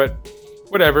performance. But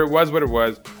whatever, it was what it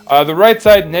was. The right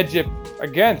side, Necip,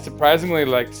 again, surprisingly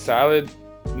solid.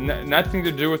 Nothing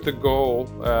to do with the goal,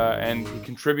 and he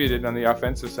contributed on the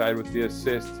offensive side with the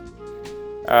assist.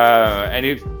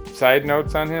 Any side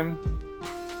notes on him?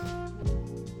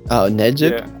 Oh,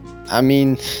 Necip? Yeah. I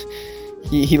mean,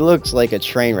 he looks like a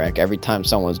train wreck every time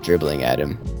someone's dribbling at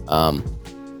him.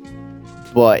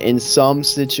 But in some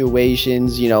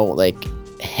situations,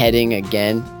 heading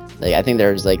again, I think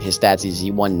there's his stats is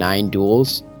he won 9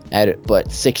 duels at it,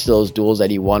 but 6 of those duels that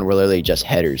he won were literally just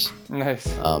headers. Nice.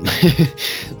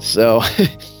 So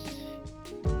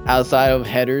outside of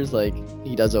headers,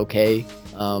 he does okay.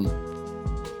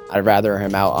 I'd rather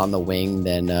him out on the wing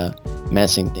than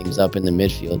messing things up in the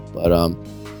midfield. But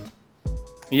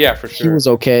yeah, for sure. He was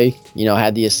okay.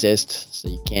 Had the assist, so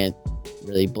you can't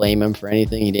really blame him for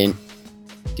anything. He didn't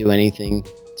do anything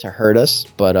to hurt us,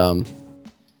 but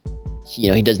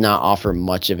he does not offer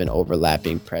much of an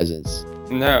overlapping presence.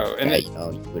 No, and you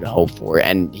would hope for,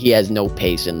 and he has no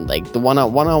pace, and the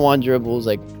one-on-one dribbles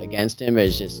against him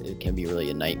it can be really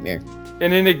a nightmare.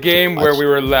 And in a game where we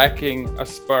were lacking a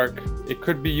spark, it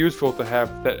could be useful to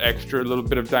have that extra little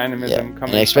bit of dynamism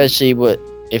coming. And especially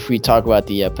if we talk about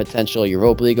the potential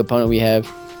Europa League opponent we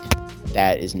have,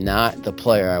 that is not the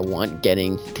player I want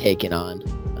getting taken on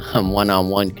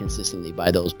one-on-one consistently by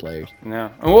those players.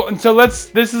 No. Well, and so this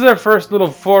is our first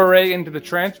little foray into the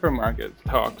transfer market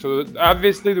talk. So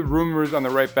obviously the rumors on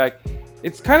the right back,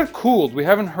 it's kind of cooled. We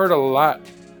haven't heard a lot.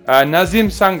 Nazim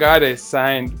Sangare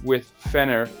signed with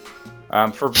Fener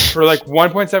for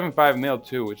 1.75 mil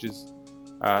too, which is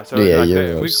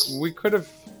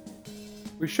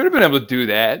we should have been able to do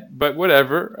that, but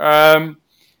whatever.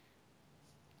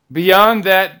 Beyond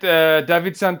that,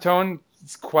 David Santon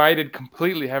is quieted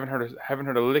completely. Haven't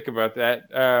heard a lick about that.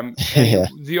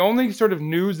 The only sort of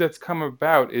news that's come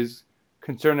about is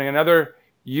concerning another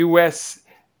U.S.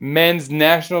 men's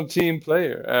national team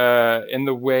player in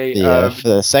the way of for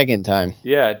the second time.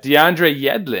 Yeah, DeAndre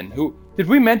Yedlin. Who did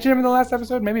we mention him in the last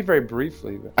episode? Maybe very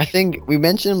briefly. But. I think we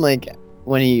mentioned him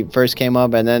when he first came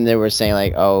up, and then they were saying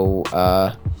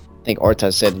I think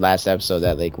Orta said last episode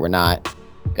that we're not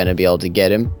gonna be able to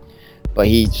get him. But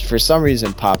he, for some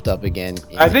reason, popped up again.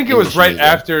 I think it was right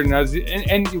after Nazim,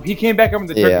 and he came back up in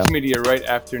the Turkish media right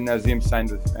after Nazim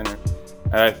signed with Fener.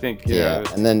 I think.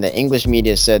 And then the English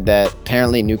media said that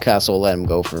apparently Newcastle let him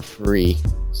go for free.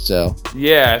 So.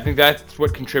 Yeah, I think that's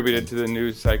what contributed to the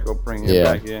news cycle bringing him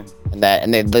back in.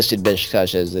 And they listed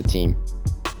Beşiktaş as the team,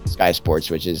 Sky Sports,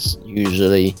 which is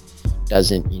usually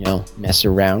doesn't mess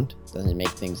around, doesn't make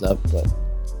things up, but.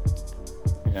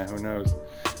 Yeah, who knows?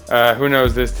 Who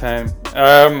knows this time?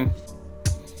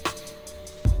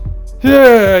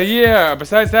 Yeah.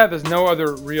 Besides that, there's no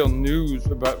other real news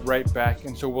about right back,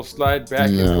 and so we'll slide back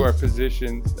into our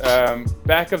positions.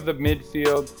 Back of the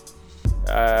midfield,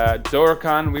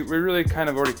 Gökhan. We really kind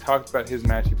of already talked about his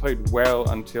match. He played well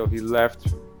until he left,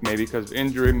 maybe because of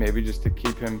injury, maybe just to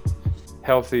keep him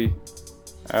healthy.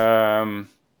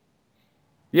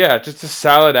 Just a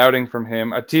solid outing from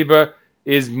him. Atiba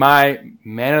is my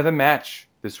man of the match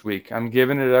this week. I'm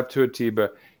giving it up to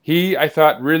Atiba. He, I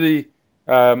thought, really,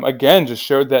 again, just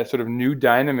showed that sort of new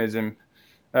dynamism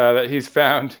that he's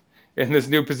found in this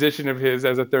new position of his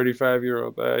as a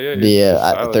 35-year-old.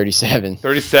 37.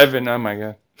 37, oh my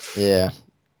God. Yeah.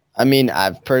 I mean,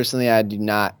 I do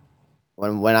not,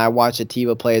 when I watch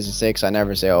Atiba play as a 6, I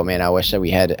never say, oh man, I wish that we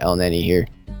had El Neni here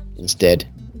instead.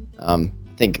 I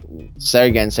think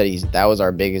Sergen said that was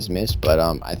our biggest miss, but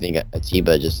I think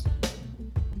Atiba just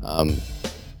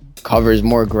covers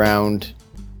more ground,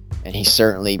 and he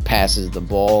certainly passes the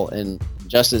ball and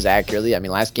just as accurately. I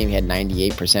mean, last game he had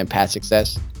 98% pass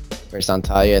success versus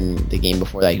Antalya, and the game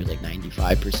before that he was like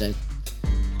 95%.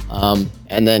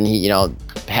 And then he,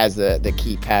 has the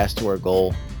key pass to our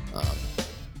goal.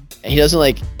 And he doesn't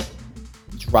like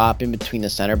drop in between the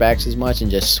center backs as much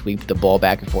and just sweep the ball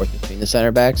back and forth between the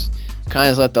center backs.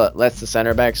 Kind of lets the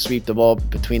center backs sweep the ball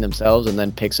between themselves and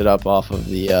then picks it up off of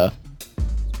the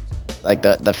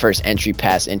the first entry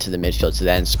pass into the midfield to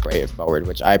then spray it forward,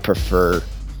 which I prefer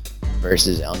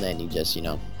versus El Neni just,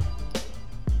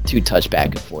 two touch back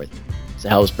and forth. So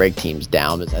it helps break teams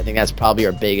down. But I think that's probably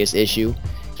our biggest issue,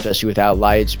 especially without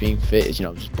Lajec being fit, is,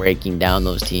 just breaking down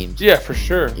those teams. Yeah, for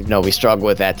sure. Even though we struggle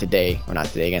with that today, or not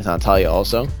today, against Antalya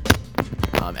also.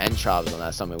 And Trabzon,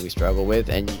 that's something we struggle with.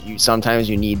 And sometimes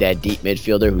you need that deep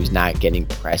midfielder who's not getting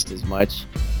pressed as much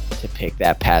to pick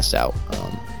that pass out.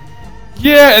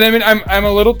 Yeah, and I mean, I'm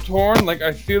a little torn. Like,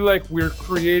 I feel like we're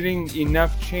creating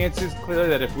enough chances, clearly,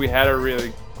 that if we had a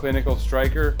really clinical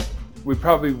striker, we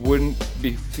probably wouldn't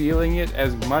be feeling it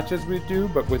as much as we do.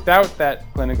 But without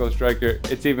that clinical striker,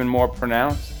 it's even more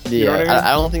pronounced. You know what I mean?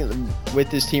 I don't think with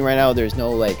this team right now, there's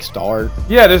no, star.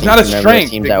 Yeah, there's not a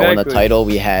strength. Teams that won the title,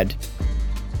 we had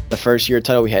the first year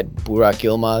title, we had Burak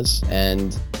Yilmaz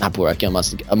and not Burak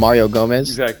Yilmaz, Mario Gomez.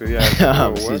 Exactly,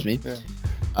 yeah. Excuse me. Yeah.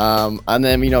 And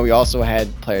then, we also had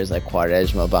players like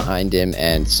Quaresma behind him,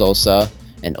 and Sosa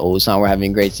and Ozan were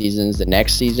having great seasons. The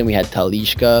next season, we had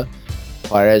Talisca,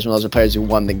 Quaresma. Those are players who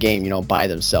won the game, by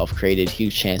themselves, created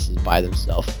huge chances by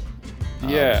themselves.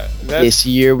 Yeah. This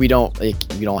year, we don't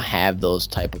have those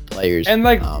type of players. And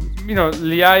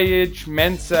Ljajic,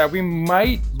 Mensah, we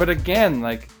might, but again,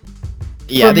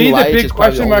 yeah, for I think me, the Lajec big is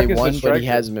question mark is one, the striker. but he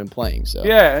hasn't been playing. So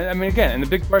yeah, I mean, again, and the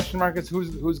big question mark is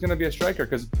who's going to be a striker,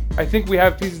 because I think we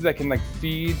have pieces that can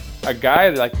feed a guy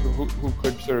who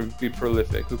could sort of be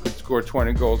prolific, who could score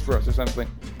 20 goals for us or something.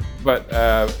 But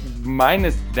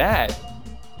minus that,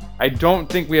 I don't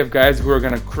think we have guys who are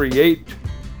going to create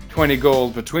 20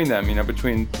 goals between them.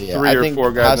 Between three or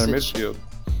four guys in the midfield.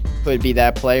 Could be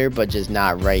that player, but just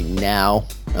not right now.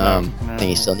 No. I think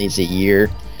he still needs a year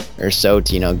or so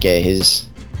to get his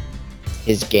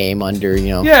game under.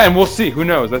 Yeah, and we'll see. Who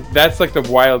knows? That's the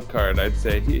wild card, I'd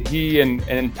say. He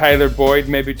and Tyler Boyd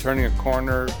maybe turning a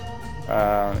corner.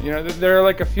 There are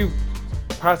a few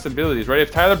possibilities, right?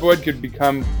 If Tyler Boyd could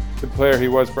become the player he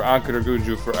was for Ankara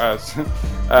Gucu for us,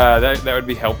 that would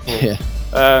be helpful. Yeah.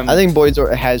 I think Boyd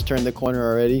has turned the corner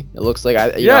already. It looks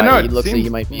like he looks like he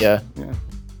might be a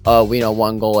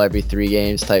one goal every 3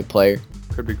 games type player.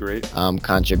 Could be great.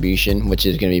 Contribution, which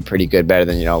is going to be pretty good, better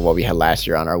than what we had last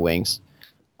year on our wings.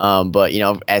 But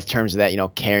as terms of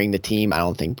that, carrying the team, I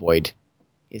don't think Boyd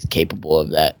is capable of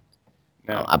that.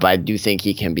 No. But I do think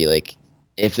he can be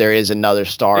if there is another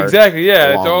star. Exactly.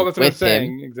 Yeah, that's what I'm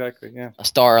saying. Exactly. Yeah. A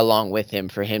star along with him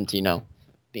for him to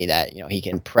be that he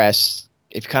can press.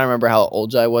 If you kind of remember how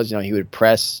Olcay was, he would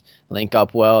press, link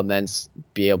up well, and then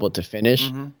be able to finish.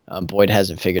 Mm-hmm. Boyd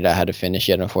hasn't figured out how to finish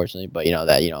yet, unfortunately. But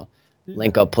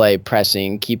link up play,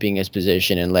 pressing, keeping his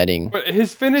position, and letting. But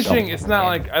his finishing, it's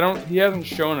not he hasn't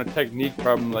shown a technique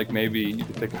problem like maybe you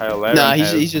could say Kyle Larin. No,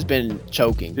 he's just been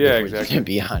choking. Yeah, exactly. To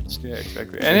be honest. Yeah,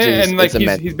 exactly.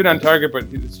 And he's been on target, but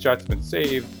his shot's been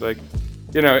saved.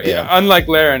 Unlike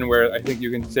Larin, where I think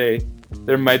you can say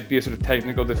there might be a sort of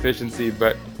technical deficiency,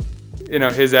 but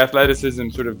his athleticism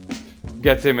sort of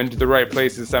gets him into the right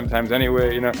places sometimes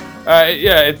anyway.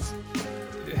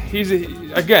 He's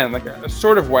again a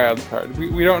sort of wild card.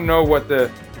 We don't know what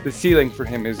the ceiling for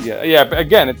him is yet. Yeah, but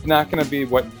again, it's not going to be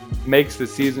what makes the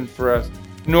season for us.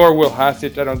 Nor will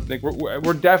Hasic. I don't think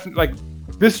we're definitely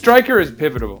this striker is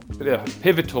pivotal,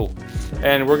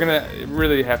 and we're gonna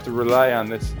really have to rely on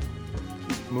this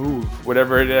move,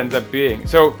 whatever it ends up being.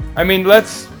 So I mean,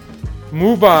 let's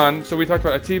move on. So we talked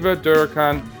about Atiba,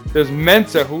 Gökhan. There's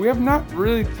Mensah, who we have not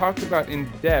really talked about in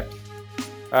depth.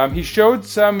 He showed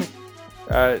some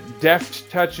deft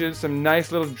touches, some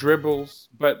nice little dribbles,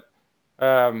 but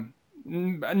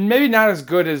maybe not as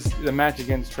good as the match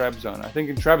against Trabzon. I think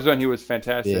in Trabzon he was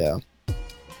fantastic. Yeah.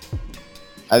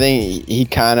 I think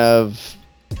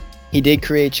he did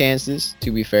create chances,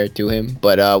 to be fair to him,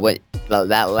 but when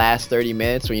that last 30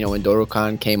 minutes, when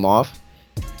Gökhan came off,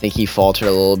 I think he faltered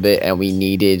a little bit, and we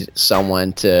needed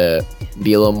someone to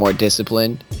be a little more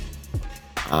disciplined.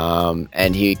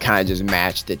 And he kind of just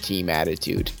matched the team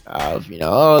attitude of,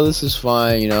 this is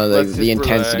fine, the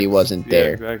intensity wasn't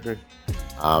there. Yeah, exactly.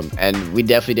 And we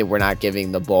definitely we're not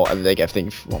giving the ball. I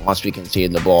think once we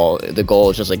conceded the ball, the goal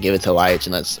is just give it to Lajec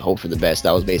and let's hope for the best.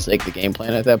 That was basically the game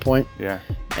plan at that point. Yeah.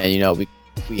 And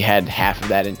we had half of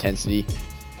that intensity,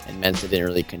 and Mensa didn't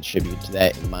really contribute to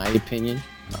that, in my opinion.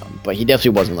 But he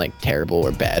definitely wasn't like terrible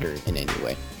or bad or in any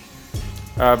way.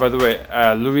 By the way,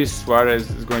 Luis Suarez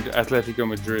is going to Atletico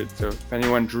Madrid, so if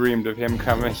anyone dreamed of him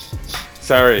coming,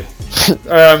 sorry.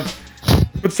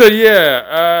 But so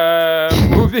yeah,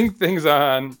 moving things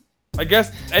on. I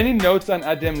guess any notes on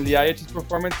Adem Ljajić's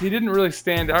performance? He didn't really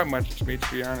stand out much to me,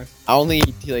 to be honest. Only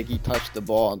he touched the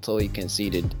ball until he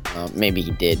conceded. Maybe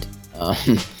he did,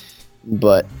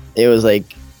 but it was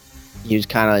like he was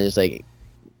kind of just like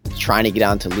trying to get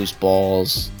onto loose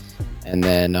balls, and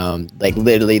then like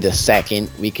literally the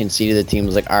second we conceded, the team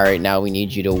was like, "All right, now we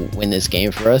need you to win this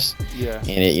game for us." Yeah. And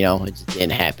it just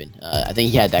didn't happen. I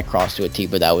think he had that cross to a tee,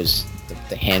 but that was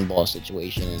the handball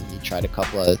situation, and he tried a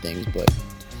couple other things, but.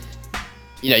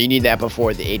 You need that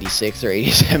before the 86th or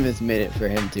 87th minute for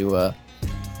him to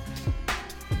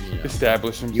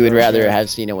establish himself. You would rather have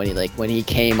seen it when he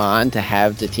came on to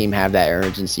have the team have that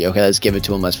urgency. Okay, let's give it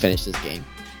to him. Let's finish this game.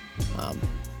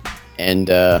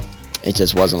 And it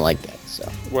just wasn't like that. So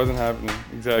it wasn't happening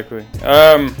exactly.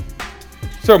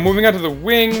 So moving on to the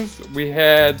wings, we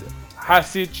had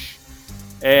Hasic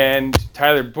and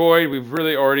Tyler Boyd. We've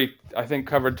really already, I think,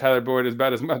 covered Tyler Boyd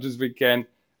about as much as we can.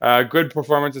 Good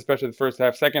performance, especially the first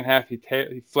half. Second half, he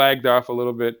flagged off a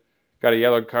little bit, got a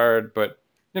yellow card, but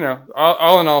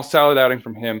all in all, solid outing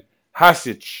from him.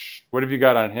 Hasic, what have you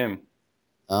got on him?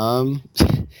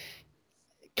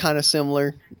 Kind of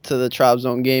similar to the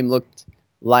Trabzon game. Looked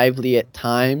lively at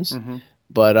times,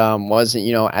 but wasn't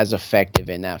as effective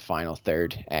in that final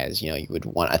third as you would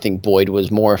want. I think Boyd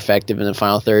was more effective in the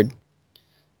final third.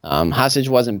 Hasic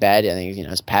wasn't bad. I think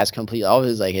his pass complete. All of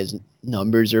his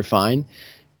numbers are fine.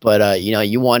 But,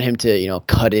 you want him to,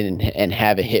 cut in and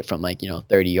have a hit from,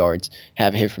 30 yards,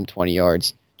 have a hit from 20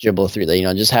 yards, dribble through,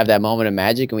 just have that moment of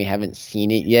magic, and we haven't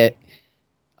seen it yet.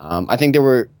 I think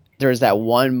there was that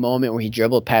one moment where he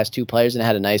dribbled past two players and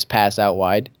had a nice pass out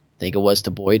wide. I think it was to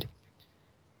Boyd.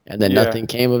 And then nothing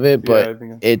came of it. But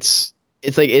it's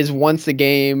once the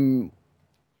game...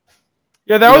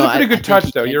 Yeah, that was a pretty good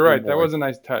touch, though. You're right. That was a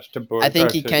nice touch to Boyd. I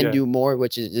think he can do more,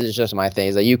 which is just my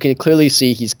thing. You can clearly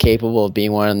see he's capable of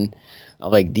being one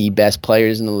of the best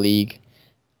players in the league,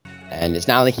 and it's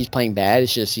not like he's playing bad.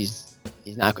 It's just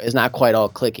it's not quite all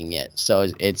clicking yet. So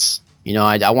it's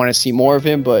I want to see more of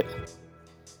him, but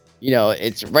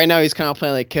it's right now he's kind of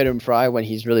playing like Kerem Fry when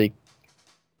he's really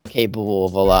capable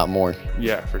of a lot more.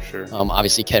 Yeah, for sure.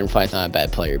 Obviously Kerem Fry's not a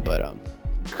bad player, but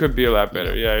could be a lot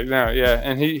better. Yeah,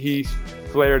 and he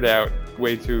flared out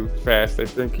way too fast. I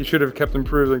think he should have kept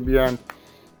improving beyond.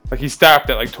 He stopped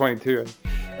at 22.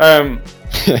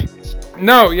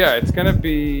 No, yeah, it's gonna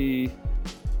be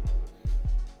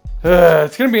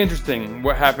interesting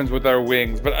what happens with our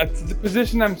wings. But it's the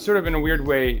position I'm sort of in a weird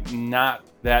way not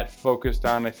that focused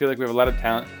on. I feel like we have a lot of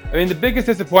talent. I mean, the biggest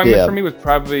disappointment for me was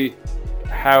probably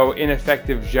how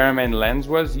ineffective Jermaine Lens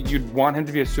was. You'd want him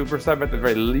to be a super sub at the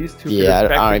very least. I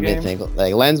don't even think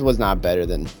Lens was not better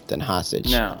than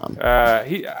Hasic. No,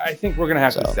 I think we're gonna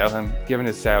have to sell him given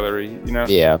his salary.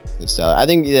 Yeah, so I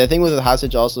think the thing with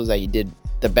Hasic also is that he did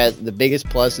the best. The biggest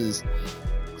plus is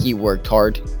he worked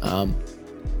hard.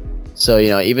 So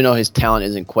even though his talent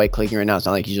isn't quite clicking right now, it's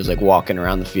not like he's just walking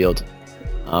around the field,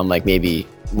 like maybe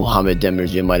Mohamed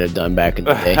Demirci might have done back in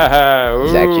the day.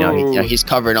 He's actually, he's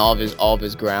covering all of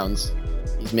his grounds.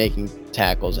 He's making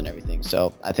tackles and everything.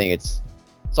 So I think it's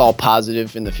all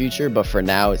positive in the future. But for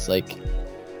now, it's when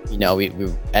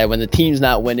the team's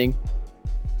not winning,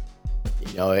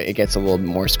 it gets a little bit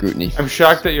more scrutiny. I'm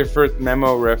shocked that your first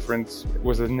memo reference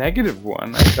was a negative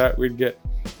one. I thought we'd get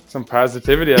some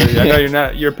positivity out of you. I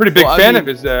know you're a pretty big fan of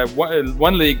his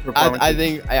one league performance. I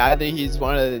think he's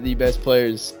one of the best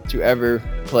players to ever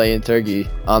play in Turkey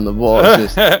on the ball.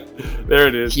 There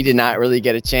it is. He did not really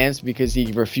get a chance because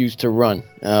he refused to run.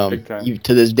 Big time.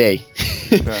 To this day.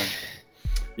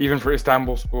 Even for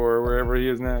Istanbulspor or wherever he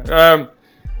is now.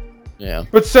 Yeah.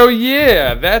 But so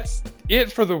yeah, that's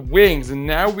it for the wings, and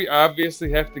now we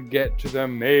obviously have to get to the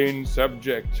main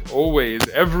subject, always,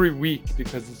 every week,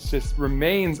 because it just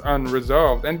remains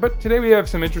unresolved. But today we have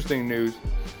some interesting news.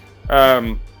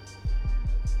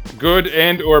 Good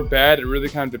and or bad, it really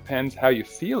kind of depends how you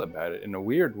feel about it in a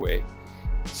weird way.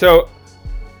 So,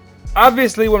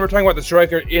 obviously, when we're talking about the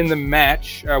striker in the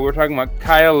match, we're talking about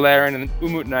Kyle Larin and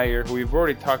Umut Nayir, who we've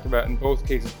already talked about in both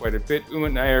cases quite a bit.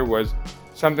 Umut Nayir was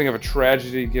something of a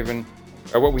tragedy given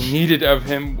what we needed of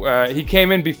him. He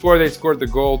came in before they scored the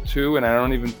goal too, and I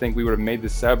don't even think we would have made the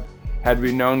sub had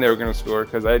we known they were going to score,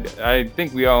 because I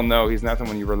think we all know he's not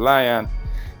someone you rely on.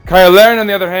 Kyle Larin, on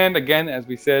the other hand, again, as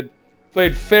we said,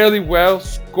 played fairly well,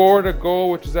 scored a goal,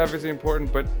 which is obviously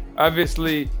important, but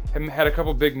obviously had a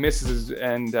couple big misses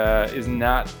and is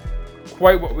not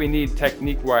quite what we need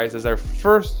technique-wise as our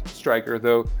first striker,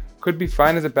 though could be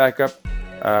fine as a backup.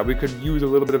 We could use a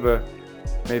little bit of a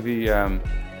maybe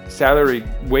salary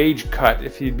wage cut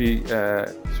if he'd be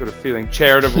sort of feeling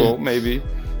charitable, maybe.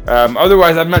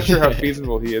 Otherwise, I'm not sure how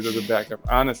feasible he is as a backup,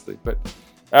 honestly. But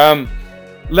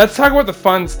let's talk about the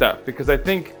fun stuff, because I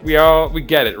think we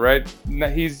get it, right?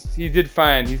 He did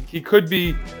fine. He could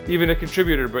be even a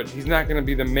contributor, but he's not going to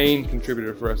be the main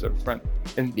contributor for us up front.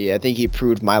 And yeah, I think he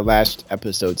proved my last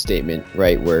episode statement,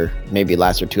 right, where maybe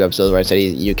last or two episodes where I said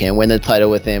you can win the title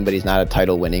with him, but he's not a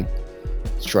title-winning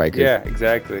striker. Yeah,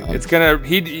 exactly. It's gonna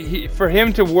he for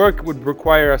him to work would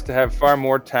require us to have far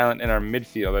more talent in our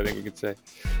midfield, I think we could say.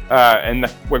 And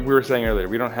what we were saying earlier,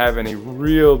 we don't have any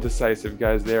real decisive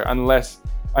guys there unless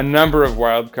a number of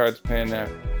wild cards pan out.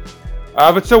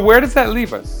 But so where does that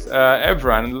leave us,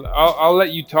 Evron? I'll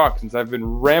let you talk since I've been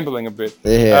rambling a bit.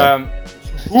 Yeah.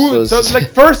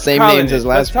 First, same College. names as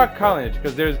last Let's talk College,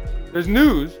 because there's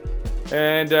news,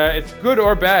 and it's good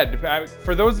or bad.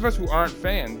 For those of us who aren't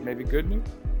fans, maybe good news.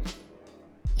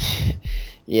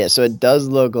 Yeah, so it does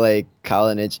look like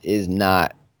Kalinic is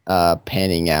not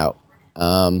panning out.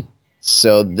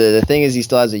 So the thing is, he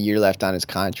still has a year left on his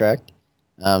contract.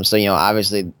 So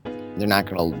obviously they're not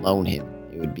going to loan him.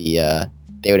 It would be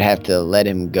they would have to let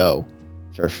him go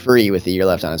for free with a year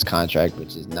left on his contract,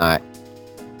 which is not.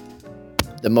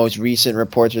 The most recent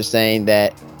reports are saying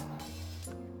that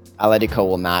Atletico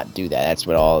will not do that. That's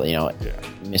what all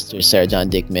Mr. Sarah John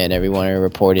Dickman, everyone are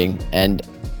reporting, and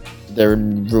the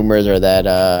rumors are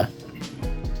that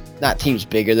not teams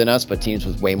bigger than us, but teams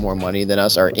with way more money than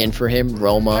us are in for him.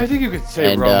 Roma. I think you could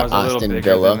say and, Roma's a little Aston bigger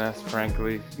Villa. than us,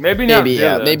 frankly. Maybe not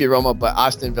Villa. Yeah, maybe Roma, but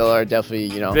Aston Villa are definitely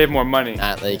They have more money.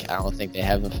 Not like, I don't think they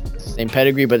have the same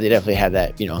pedigree, but they definitely have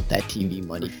that that TV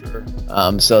money. For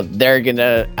sure. So they're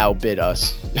gonna outbid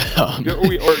us.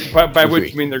 By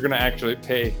which mean they're gonna actually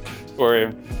pay for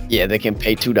him. Yeah, they can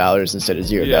pay $2 instead of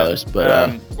 $0,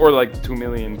 but or like $2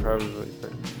 million probably.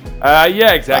 But,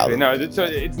 yeah, exactly. Probably. No, so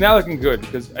it's now looking good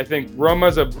because I think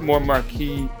Roma's a more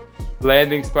marquee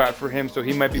landing spot for him, so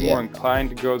he might be more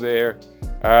inclined to go there.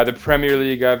 The Premier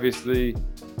League, obviously,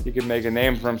 he could make a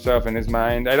name for himself in his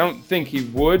mind. I don't think he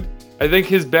would. I think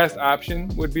his best option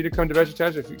would be to come to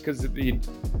Beşiktaş because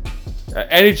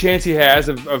any chance he has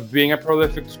of being a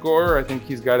prolific scorer, I think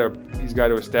he's got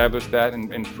to establish that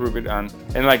and prove it on.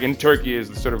 And like in Turkey is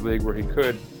the sort of league where he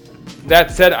could. That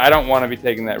said, I don't want to be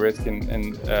taking that risk.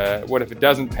 And what if it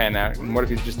doesn't pan out? And what if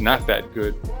he's just not that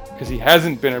good? Because he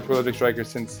hasn't been a prolific striker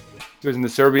since he was in the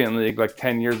Serbian league like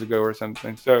 10 years ago or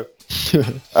something. So,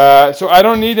 so I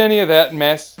don't need any of that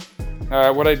mess.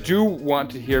 What I do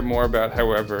want to hear more about,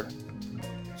 however,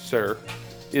 sir,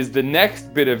 is the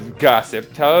next bit of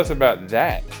gossip. Tell us about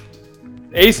that.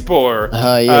 A-Spor.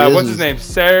 What's his name?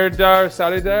 Serdar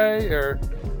Salidai? Or...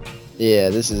 Yeah,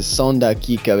 this is Son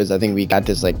Dakika. I think we got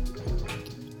this like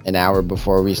an hour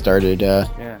before we started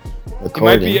recording. It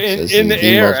might be in the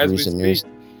air as we speak. News.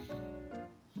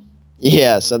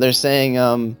 Yeah, so they're saying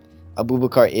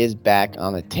Abubakar is back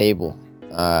on the table,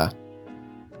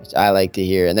 which I like to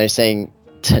hear. And they're saying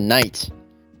tonight,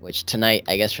 which tonight,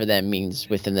 I guess for them means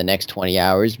within the next 20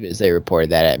 hours, because they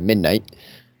reported that at midnight.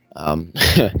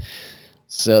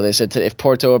 So they said if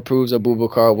Porto approves,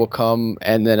 Abubakar will come.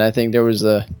 And then I think there was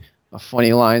a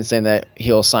funny line saying that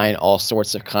he'll sign all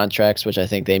sorts of contracts, which I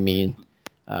think they mean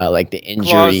like the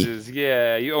injury clauses.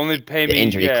 Yeah, you only pay me.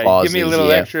 Injury clauses, give me a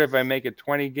little extra if I make it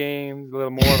 20 games, a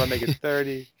little more if I make it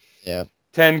 30. Yeah.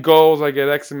 10 goals, I get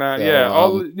X amount.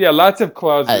 So, lots of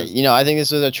clauses. I think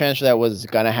this was a transfer that was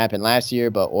gonna happen last year,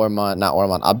 but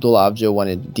Abdullah Abdul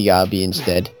wanted Diaby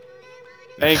instead.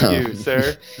 Thank you,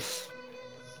 sir.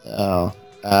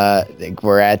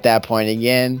 We're at that point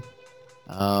again.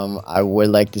 I would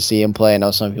like to see him play. I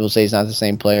know some people say he's not the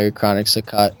same player. Chronic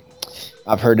Sakat.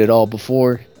 I've heard it all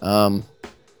before.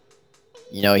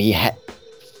 He had.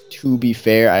 To be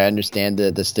fair, I understand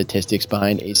the statistics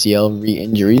behind ACL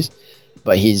re-injuries,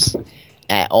 but he's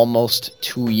at almost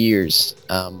 2 years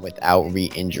without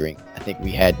re-injuring. I think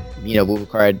we had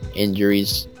Boubacar had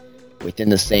injuries within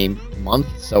the same month,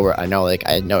 so I know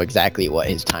exactly what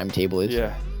his timetable is.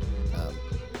 Yeah.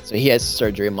 So he had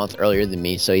surgery a month earlier than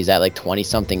me, so he's at like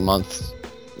 20-something months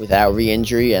without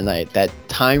re-injury, and that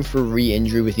time for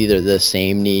re-injury with either the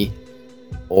same knee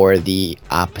or the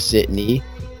opposite knee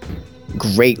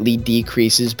greatly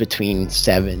decreases between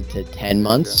 7 to 10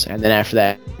 months, and then after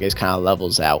that it just kind of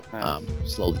levels out,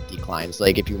 slowly declines.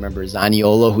 Like if you remember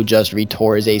Zaniolo, who just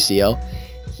retore his ACL,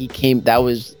 that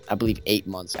was I believe 8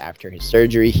 months after his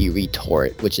surgery he retore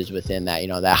it, which is within that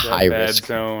that high risk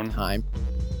zone time.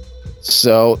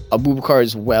 So Abubakar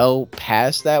is well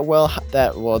past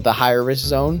the higher risk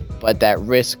zone, but that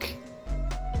risk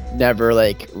never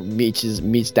like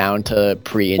meets down to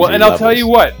pre-injury. Well, and I'll tell you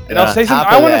what, and I'll say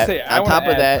something. I want to say, I on want top to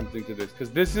of add that, something to this because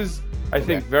this is, I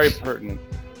think, very pertinent.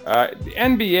 The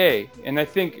NBA, and I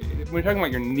think when you're talking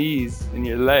about your knees and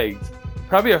your legs,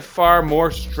 probably a far more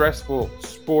stressful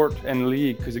sport and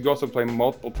league because you also play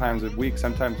multiple times a week,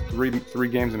 sometimes three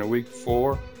games in a week,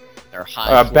 4. They're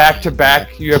high back to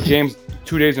back. You have games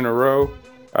 2 days in a row.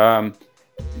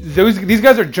 These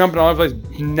guys are jumping all over the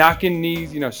place, knocking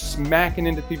knees, smacking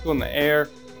into people in the air.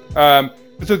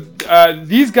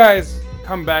 These guys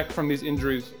come back from these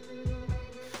injuries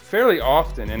fairly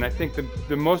often, and I think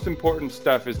the most important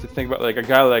stuff is to think about like a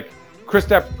guy like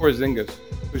Kristaps Porzingis,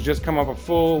 who's just come off a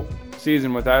full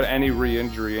season without any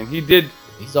re-injury, and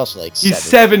he's also like he's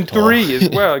 7'3" as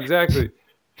well, exactly.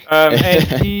 And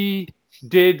he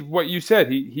did what you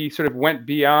said. He sort of went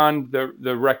beyond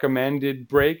the recommended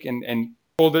break and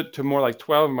pulled it to more like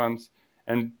 12 months,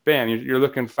 and bam, you're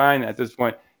looking fine at this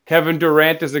point. Kevin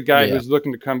Durant is a guy who's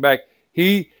looking to come back.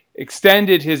 He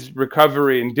extended his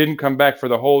recovery and didn't come back for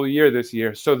the whole year this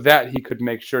year so that he could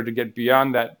make sure to get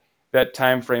beyond that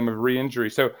time frame of re-injury.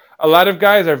 So a lot of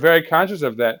guys are very conscious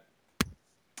of that.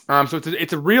 So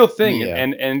it's a real thing,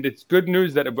 and it's good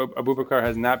news that Abubakar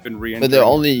has not been re-injured. But the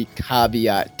only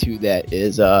caveat to that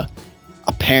is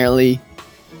apparently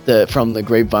from the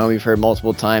grapevine we've heard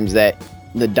multiple times that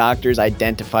the doctors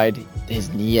identified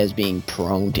his knee as being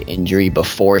prone to injury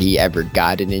before he ever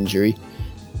got an injury.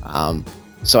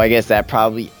 So I guess that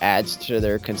probably adds to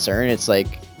their concern. It's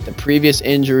like the previous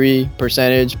injury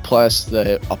percentage plus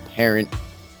the apparent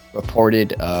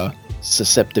reported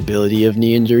susceptibility of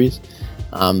knee injuries.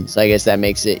 So I guess that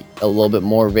makes it a little bit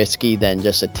more risky than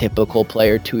just a typical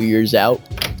player 2 years out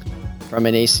from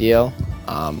an ACL.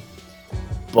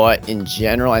 But in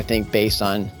general, I think based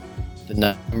on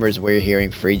the numbers we're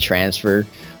hearing, free transfer,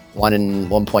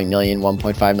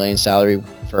 1.5 million salary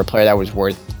for a player that was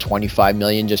worth $25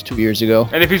 million just 2 years ago.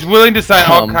 And if he's willing to sign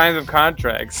all kinds of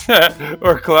contracts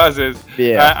or clauses,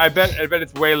 I bet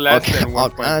it's way less than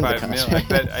 1.5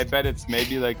 million. I bet it's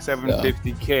maybe like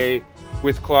 $750K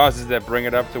with clauses that bring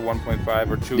it up to 1.5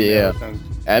 or 2 million.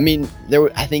 I mean,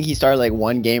 I think he started like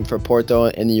one game for Porto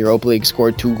in the Europa League,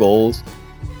 scored 2 goals,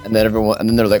 and then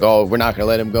they're like, "Oh, we're not gonna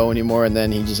let him go anymore." And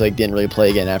then he just like didn't really play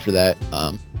again after that.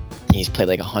 He's played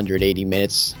like 180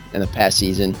 minutes in the past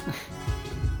season.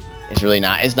 It's really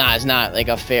not. It's not like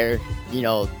a fair.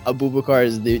 Abubakar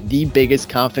is the biggest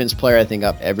confidence player I think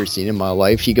I've ever seen in my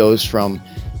life. He goes from,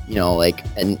 like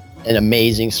an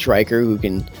amazing striker who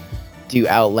can do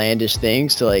outlandish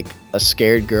things to like a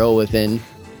scared girl within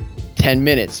 10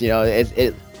 minutes.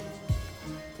 A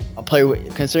player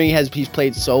considering he's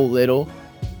played so little.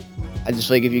 I just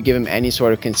feel like if you give him any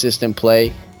sort of consistent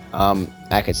play,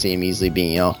 I could see him easily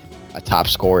being a top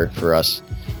scorer for us.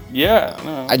 Yeah,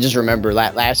 no. I just remember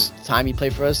last time he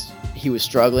played for us, he was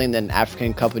struggling. Then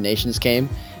African Cup of Nations came,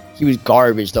 he was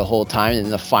garbage the whole time, and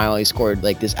then finally scored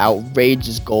like this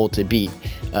outrageous goal to beat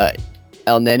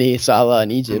El Neni Salah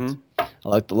in Egypt. Mm-hmm.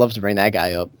 I love to bring that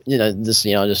guy up.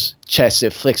 Just chest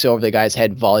it, flicks over the guy's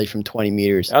head, volley from 20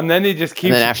 meters. And then he just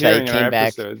keeps. And then after that, he came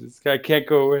back. This guy can't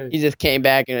go away. He just came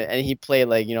back and he played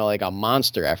like a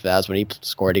monster. After that, that's when he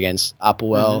scored against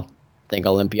Apoel, I think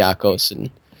Olympiacos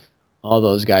and all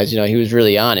those guys. He was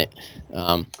really on it.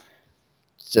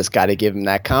 Just got to give him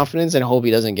that confidence and hope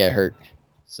he doesn't get hurt.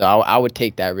 So I would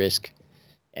take that risk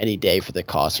any day for the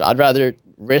cost. I'd rather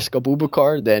risk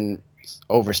Abubakar than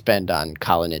overspend on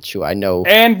Kalinic, who I know.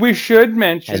 And we should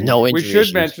mention, has no injury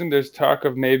issues. There's talk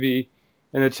of maybe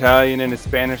an Italian and a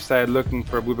Spanish side looking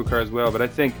for Abubakar as well. But I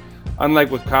think,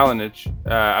 unlike with Kalinic,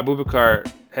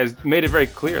 Abubakar has made it very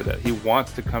clear that he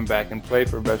wants to come back and play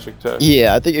for Beşiktaş.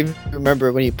 Yeah, I think if you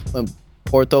remember when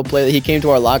Porto played, he came to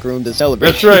our locker room to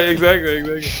celebrate. That's right,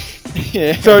 exactly.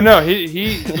 Yeah. So no,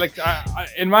 he like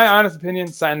in my honest opinion,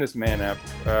 sign this man up.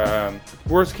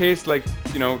 Worst case,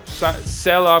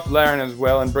 sell off Larin as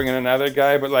well and bring in another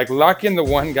guy, but like lock in the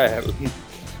one guy at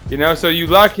least. So you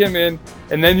lock him in,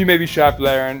 and then you maybe shop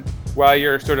Larin while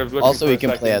you're sort of looking. Also, for he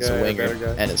can play as a winger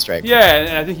and a striker. Yeah,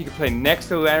 and I think he could play next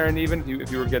to Larin even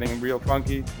if you were getting real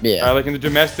funky. Yeah, like in the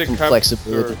domestic cup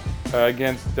flexibility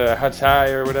against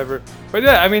Hatay or whatever. But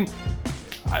yeah, I mean.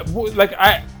 I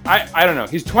don't know.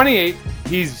 He's 28.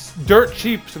 He's dirt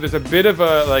cheap, so there's a bit of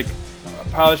a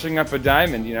polishing up a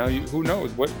diamond. Who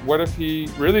knows? What if he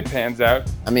really pans out?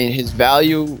 I mean, his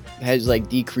value has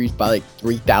decreased by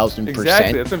 3,000%.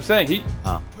 Exactly. That's what I'm saying.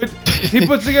 If he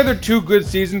puts together 2 good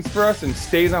seasons for us and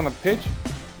stays on the pitch,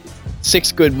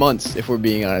 6 good months, if we're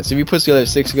being honest. If you put together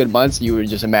 6 good months, you would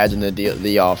just imagine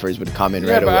the offers would come in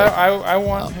right away. I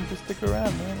want him to stick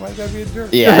around, man. Why gotta be a jerk?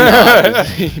 Yeah,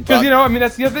 because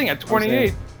that's the other thing. At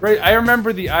 28, right? I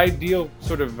remember the ideal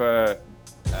sort of the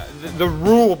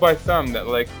rule by thumb that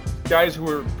like guys who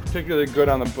were particularly good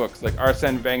on the books, like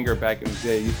Arsene Wenger back in the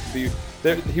day, used to be.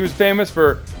 He was famous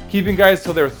for keeping guys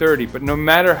till they were 30, but no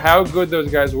matter how good those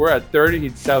guys were at 30,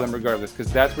 he'd sell them regardless,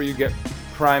 because that's where you get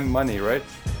prime money, right?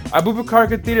 Abubakar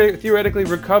could theoretically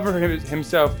recover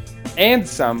himself and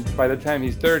some by the time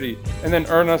he's 30, and then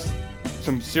earn us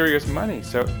some serious money.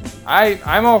 So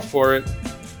I'm all for it.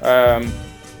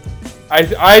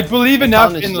 I believe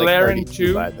enough in Larin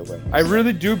too. By the way, I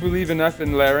really do believe enough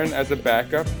in Larin as a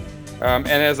backup, and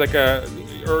as like a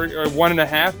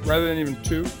 1.5 rather than even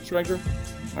 2 striker.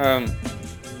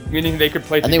 Meaning they could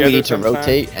play together. I think we need to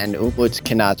rotate, and Umut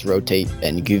cannot rotate,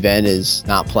 and Guven is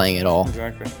not playing at all.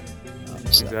 Exactly.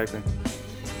 Exactly.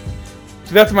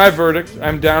 So that's my verdict.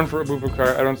 I'm down for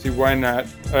Abubakar. I don't see why not.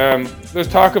 There's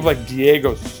talk of like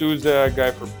Diego Souza, a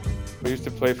guy who used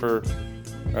to play for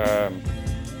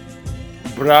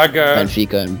Braga.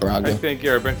 Benfica and Braga. I think,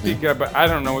 Benfica, but I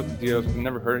don't know what the deal is. I've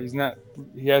never heard.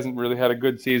 He hasn't really had a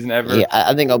good season ever. Yeah,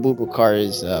 I think Abubakar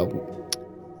is,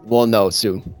 we'll know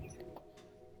soon.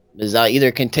 Does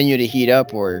either continue to heat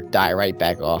up or die right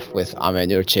back off with Ahmed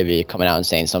Nurchevi coming out and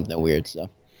saying something weird. So,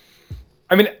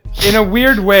 I mean, in a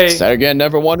weird way, Sergen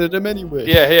never wanted him anyway.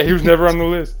 Yeah, he was never on the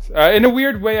list. In a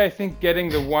weird way, I think getting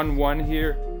the 1-1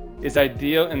 here is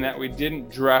ideal in that we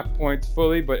didn't drop points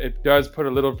fully, but it does put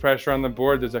a little pressure on the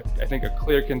board. There's I think a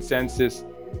clear consensus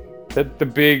that the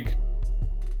big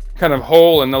kind of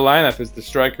hole in the lineup is the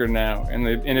striker now and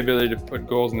the inability to put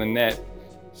goals in the net.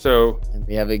 So and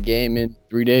we have a game in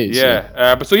 3 days. Yeah,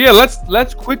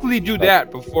 let's quickly do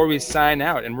that before we sign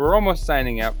out, and we're almost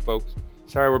signing out, folks.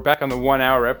 Sorry, we're back on the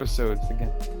 1-hour episodes again.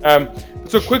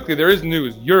 So quickly, there is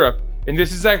news. Europe, and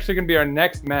this is actually going to be our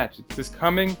next match. It's this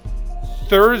coming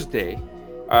Thursday,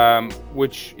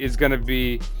 which is going to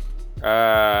be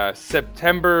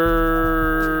September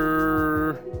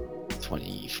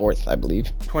 24th, I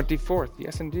believe. 24th,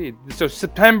 yes, indeed. So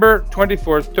September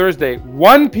 24th, Thursday,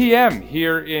 1 p.m.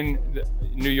 here in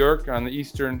New York on the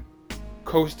eastern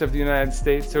coast of the United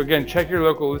States. So again, check your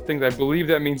local listings. I believe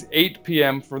that means 8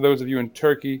 p.m. for those of you in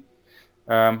Turkey.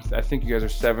 I think you guys are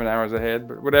 7 hours ahead,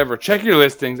 but whatever. Check your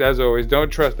listings, as always. Don't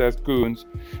trust us goons.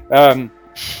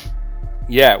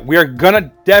 Yeah, we are going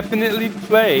to definitely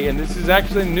play, and this is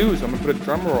actually news. I'm going to put a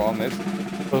drum roll on this.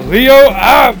 Rio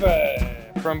Ave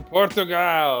from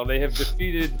Portugal. They have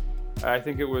defeated, I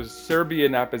think it was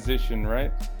Serbian opposition,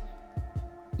 right?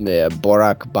 Yeah,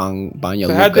 Borac Banja Luka.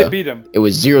 So how'd they beat them? It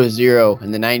was 0-0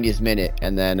 in the 90th minute,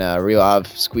 and then Rio Ave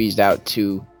squeezed out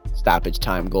 2 stoppage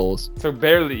time goals. So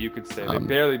barely, you could say. They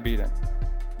barely beat them.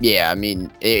 Yeah, I mean,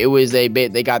 it was they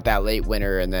got that late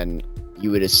winner, and then you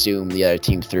would assume the other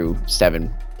team threw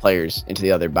 7 players into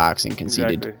the other box and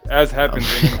conceded. Exactly. As happens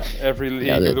in every league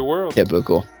of the world.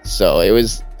 Typical. So it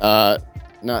was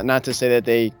not to say that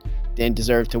they didn't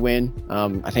deserve to win.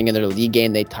 I think in their league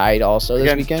game they tied also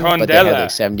this weekend, Tondela. But they had like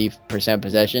 70%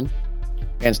 possession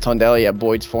against Tondela,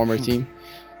 Boyd's former team.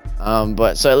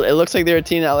 But so it looks like they're a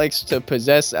team that likes to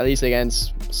possess, at least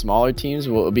against smaller teams.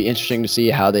 Well, it'll be interesting to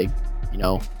see how they,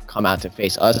 come out to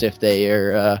face us, if they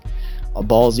are a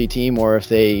ballsy team or if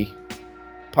they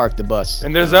park the bus.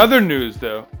 And there's other news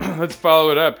though. Let's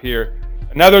follow it up here.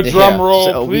 Another drum roll,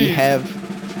 so please. We have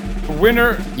the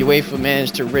winner. UEFA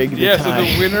managed to rig the tie. So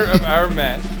the winner of our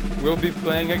match will be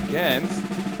playing against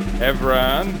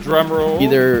Evran. Drum roll.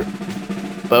 Either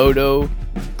Bodo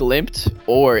Glimt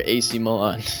or AC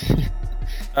Milan.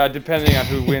 Depending on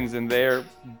who wins in their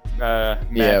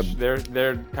match,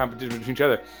 their competition between each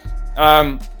other.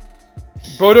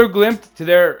 Bodo Glimt, to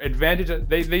their advantage,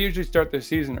 they usually start their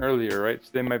season earlier, right? So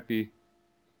they might be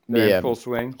in full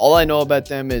swing. All I know about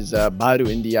them is Baru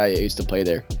Ndiaye used to play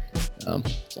there.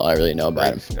 That's all I really know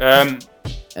about them.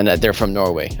 And that they're from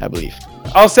Norway, I believe.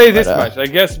 I'll say this much. I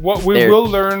guess what we will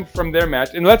learn from their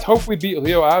match, and let's hope we beat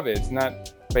Rio Ave. It's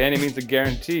not by any means a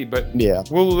guarantee, but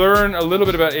we'll learn a little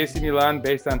bit about AC Milan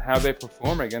based on how they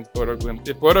perform against Bodo Glimt.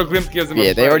 If Bodo Glimt gives them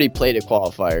they already played a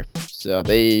qualifier. So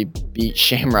they beat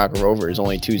Shamrock Rovers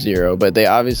only 2-0, but they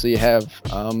obviously have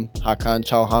Hakan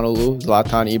Çalhanoğlu,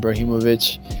 Zlatan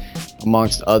Ibrahimovic,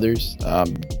 amongst others.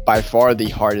 By far the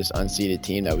hardest unseeded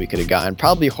team that we could have gotten.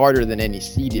 Probably harder than any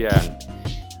seeded team.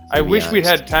 I wish we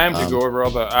had time to go over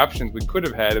all the options we could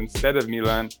have had instead of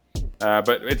Milan,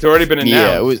 but it's already been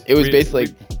announced. Yeah, it was basically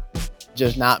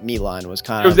just not Milan. Was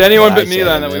kind of. It was anyone but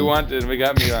Milan that we wanted, and we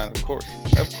got Milan, of course.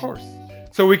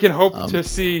 So we can hope to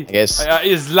see. I guess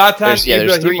is Zlatan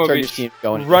there's 3 Turkish teams Ibrahimovic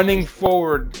going running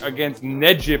forward against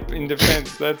Necip in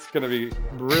defense? That's gonna be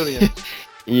brilliant.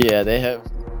 Yeah,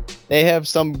 they have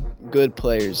some good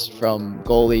players from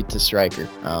goalie to striker.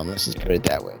 Let's just put it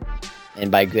that way.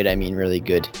 And by good, I mean really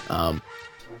good.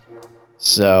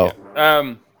 So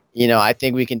I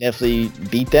think we can definitely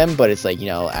beat them. But it's like,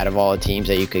 out of all the teams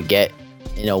that you could get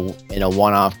in a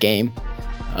one-off game,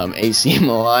 AC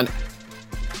Milan.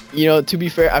 To be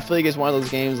fair, I feel like it's one of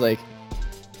those games like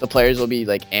the players will be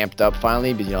like amped up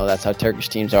finally, but that's how Turkish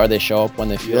teams are. They show up when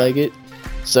they feel like it.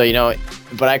 So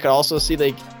but I could also see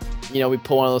like we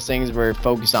pull one of those things where we're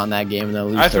focused on that game and then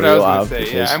lose. That's what I was gonna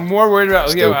say. Yeah, I'm more worried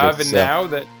about Leo Ave now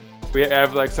that we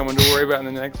have like someone to worry about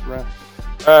in the next round.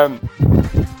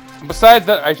 Besides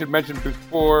that, I should mention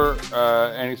before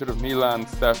any sort of Milan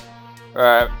stuff.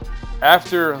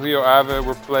 After Leo Ave,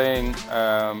 we're playing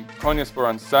Konyaspor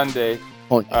on Sunday.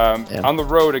 On the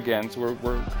road again, so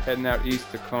we're heading out east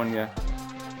to Konya.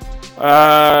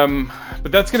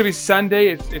 But that's going to be Sunday.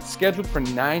 It's scheduled for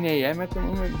 9 a.m. at the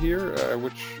moment here,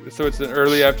 so it's an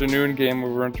early afternoon game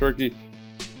where we're in Turkey.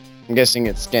 I'm guessing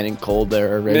it's getting cold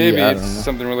there already. Maybe it's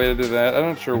something related to that. I'm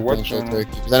not sure what's going on.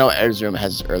 Because I know Erzurum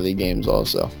has early games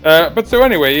also. But so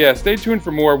anyway, yeah, stay tuned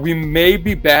for more. We may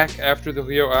be back after the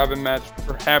Leo Ave match,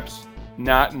 perhaps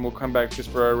not, and we'll come back just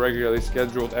for our regularly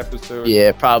scheduled episode.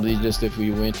 Yeah, probably just if we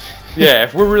win. Yeah,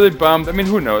 if we're really bummed, I mean,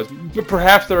 who knows? But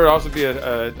perhaps there will also be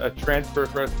a transfer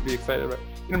for us to be excited about.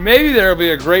 Maybe there will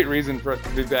be a great reason for us to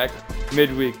be back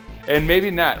midweek, and maybe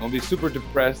not. We'll be super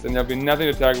depressed, and there'll be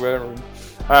nothing to talk about.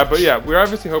 But yeah, we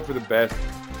obviously hope for the best.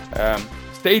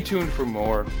 Stay tuned for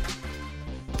more.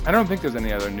 I don't think there's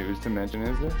any other news to mention,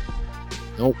 is there?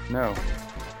 Nope. No.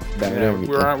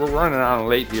 We're running on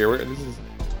late here. This is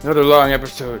another long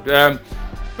episode. But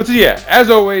so yeah, as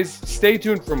always, stay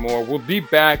tuned for more. We'll be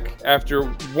back after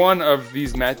one of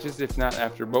these matches, if not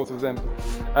after both of them.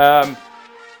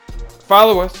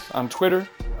 Follow us on Twitter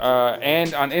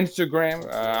and on Instagram.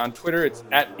 On Twitter, it's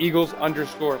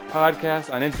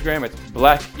 @Eagles_podcast. On Instagram, it's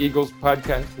Black Eagles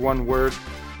Podcast, one word.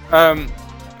 All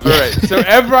right, so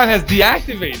Evron has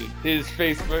deactivated his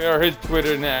Facebook or his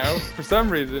Twitter now for some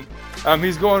reason.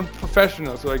 He's going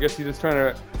professional, so I guess he's just trying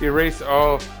to erase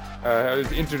all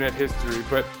his internet history.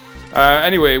 But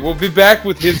anyway, we'll be back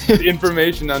with his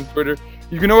information on Twitter.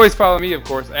 You can always follow me, of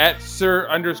course,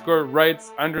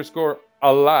 @Sir_writes_a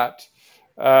lot.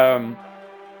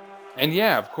 And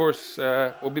yeah, of course,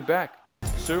 we'll be back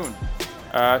soon.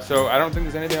 So I don't think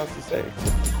there's anything else to say.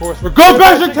 Of course, we're Go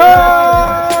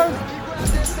Beşiktaş!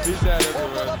 Peace out,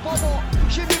 everyone.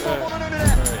 Şimdi Bobo'nun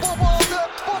önüne. Bobo aldı.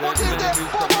 Bobo girdi.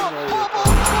 Bobo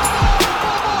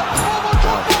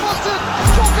çok babasın.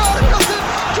 Çok harikasın.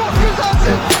 Çok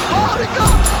güzelsin. Harika.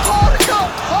 Harika.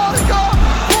 Harika.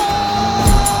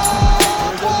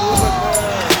 Gol!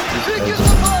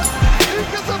 2-0.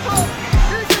 2-0.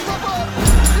 2-0.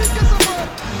 2-0.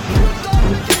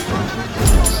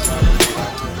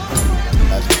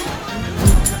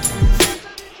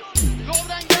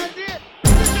 Lovren geldi.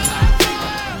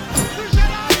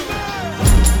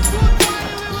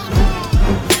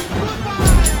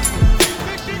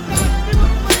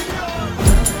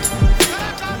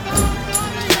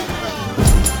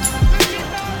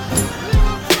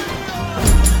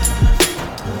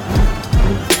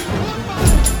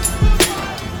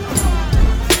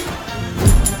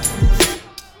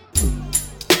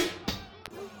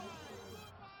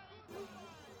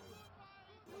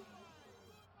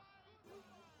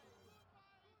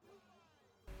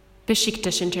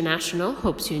 Beşiktaş International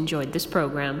hopes you enjoyed this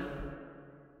program.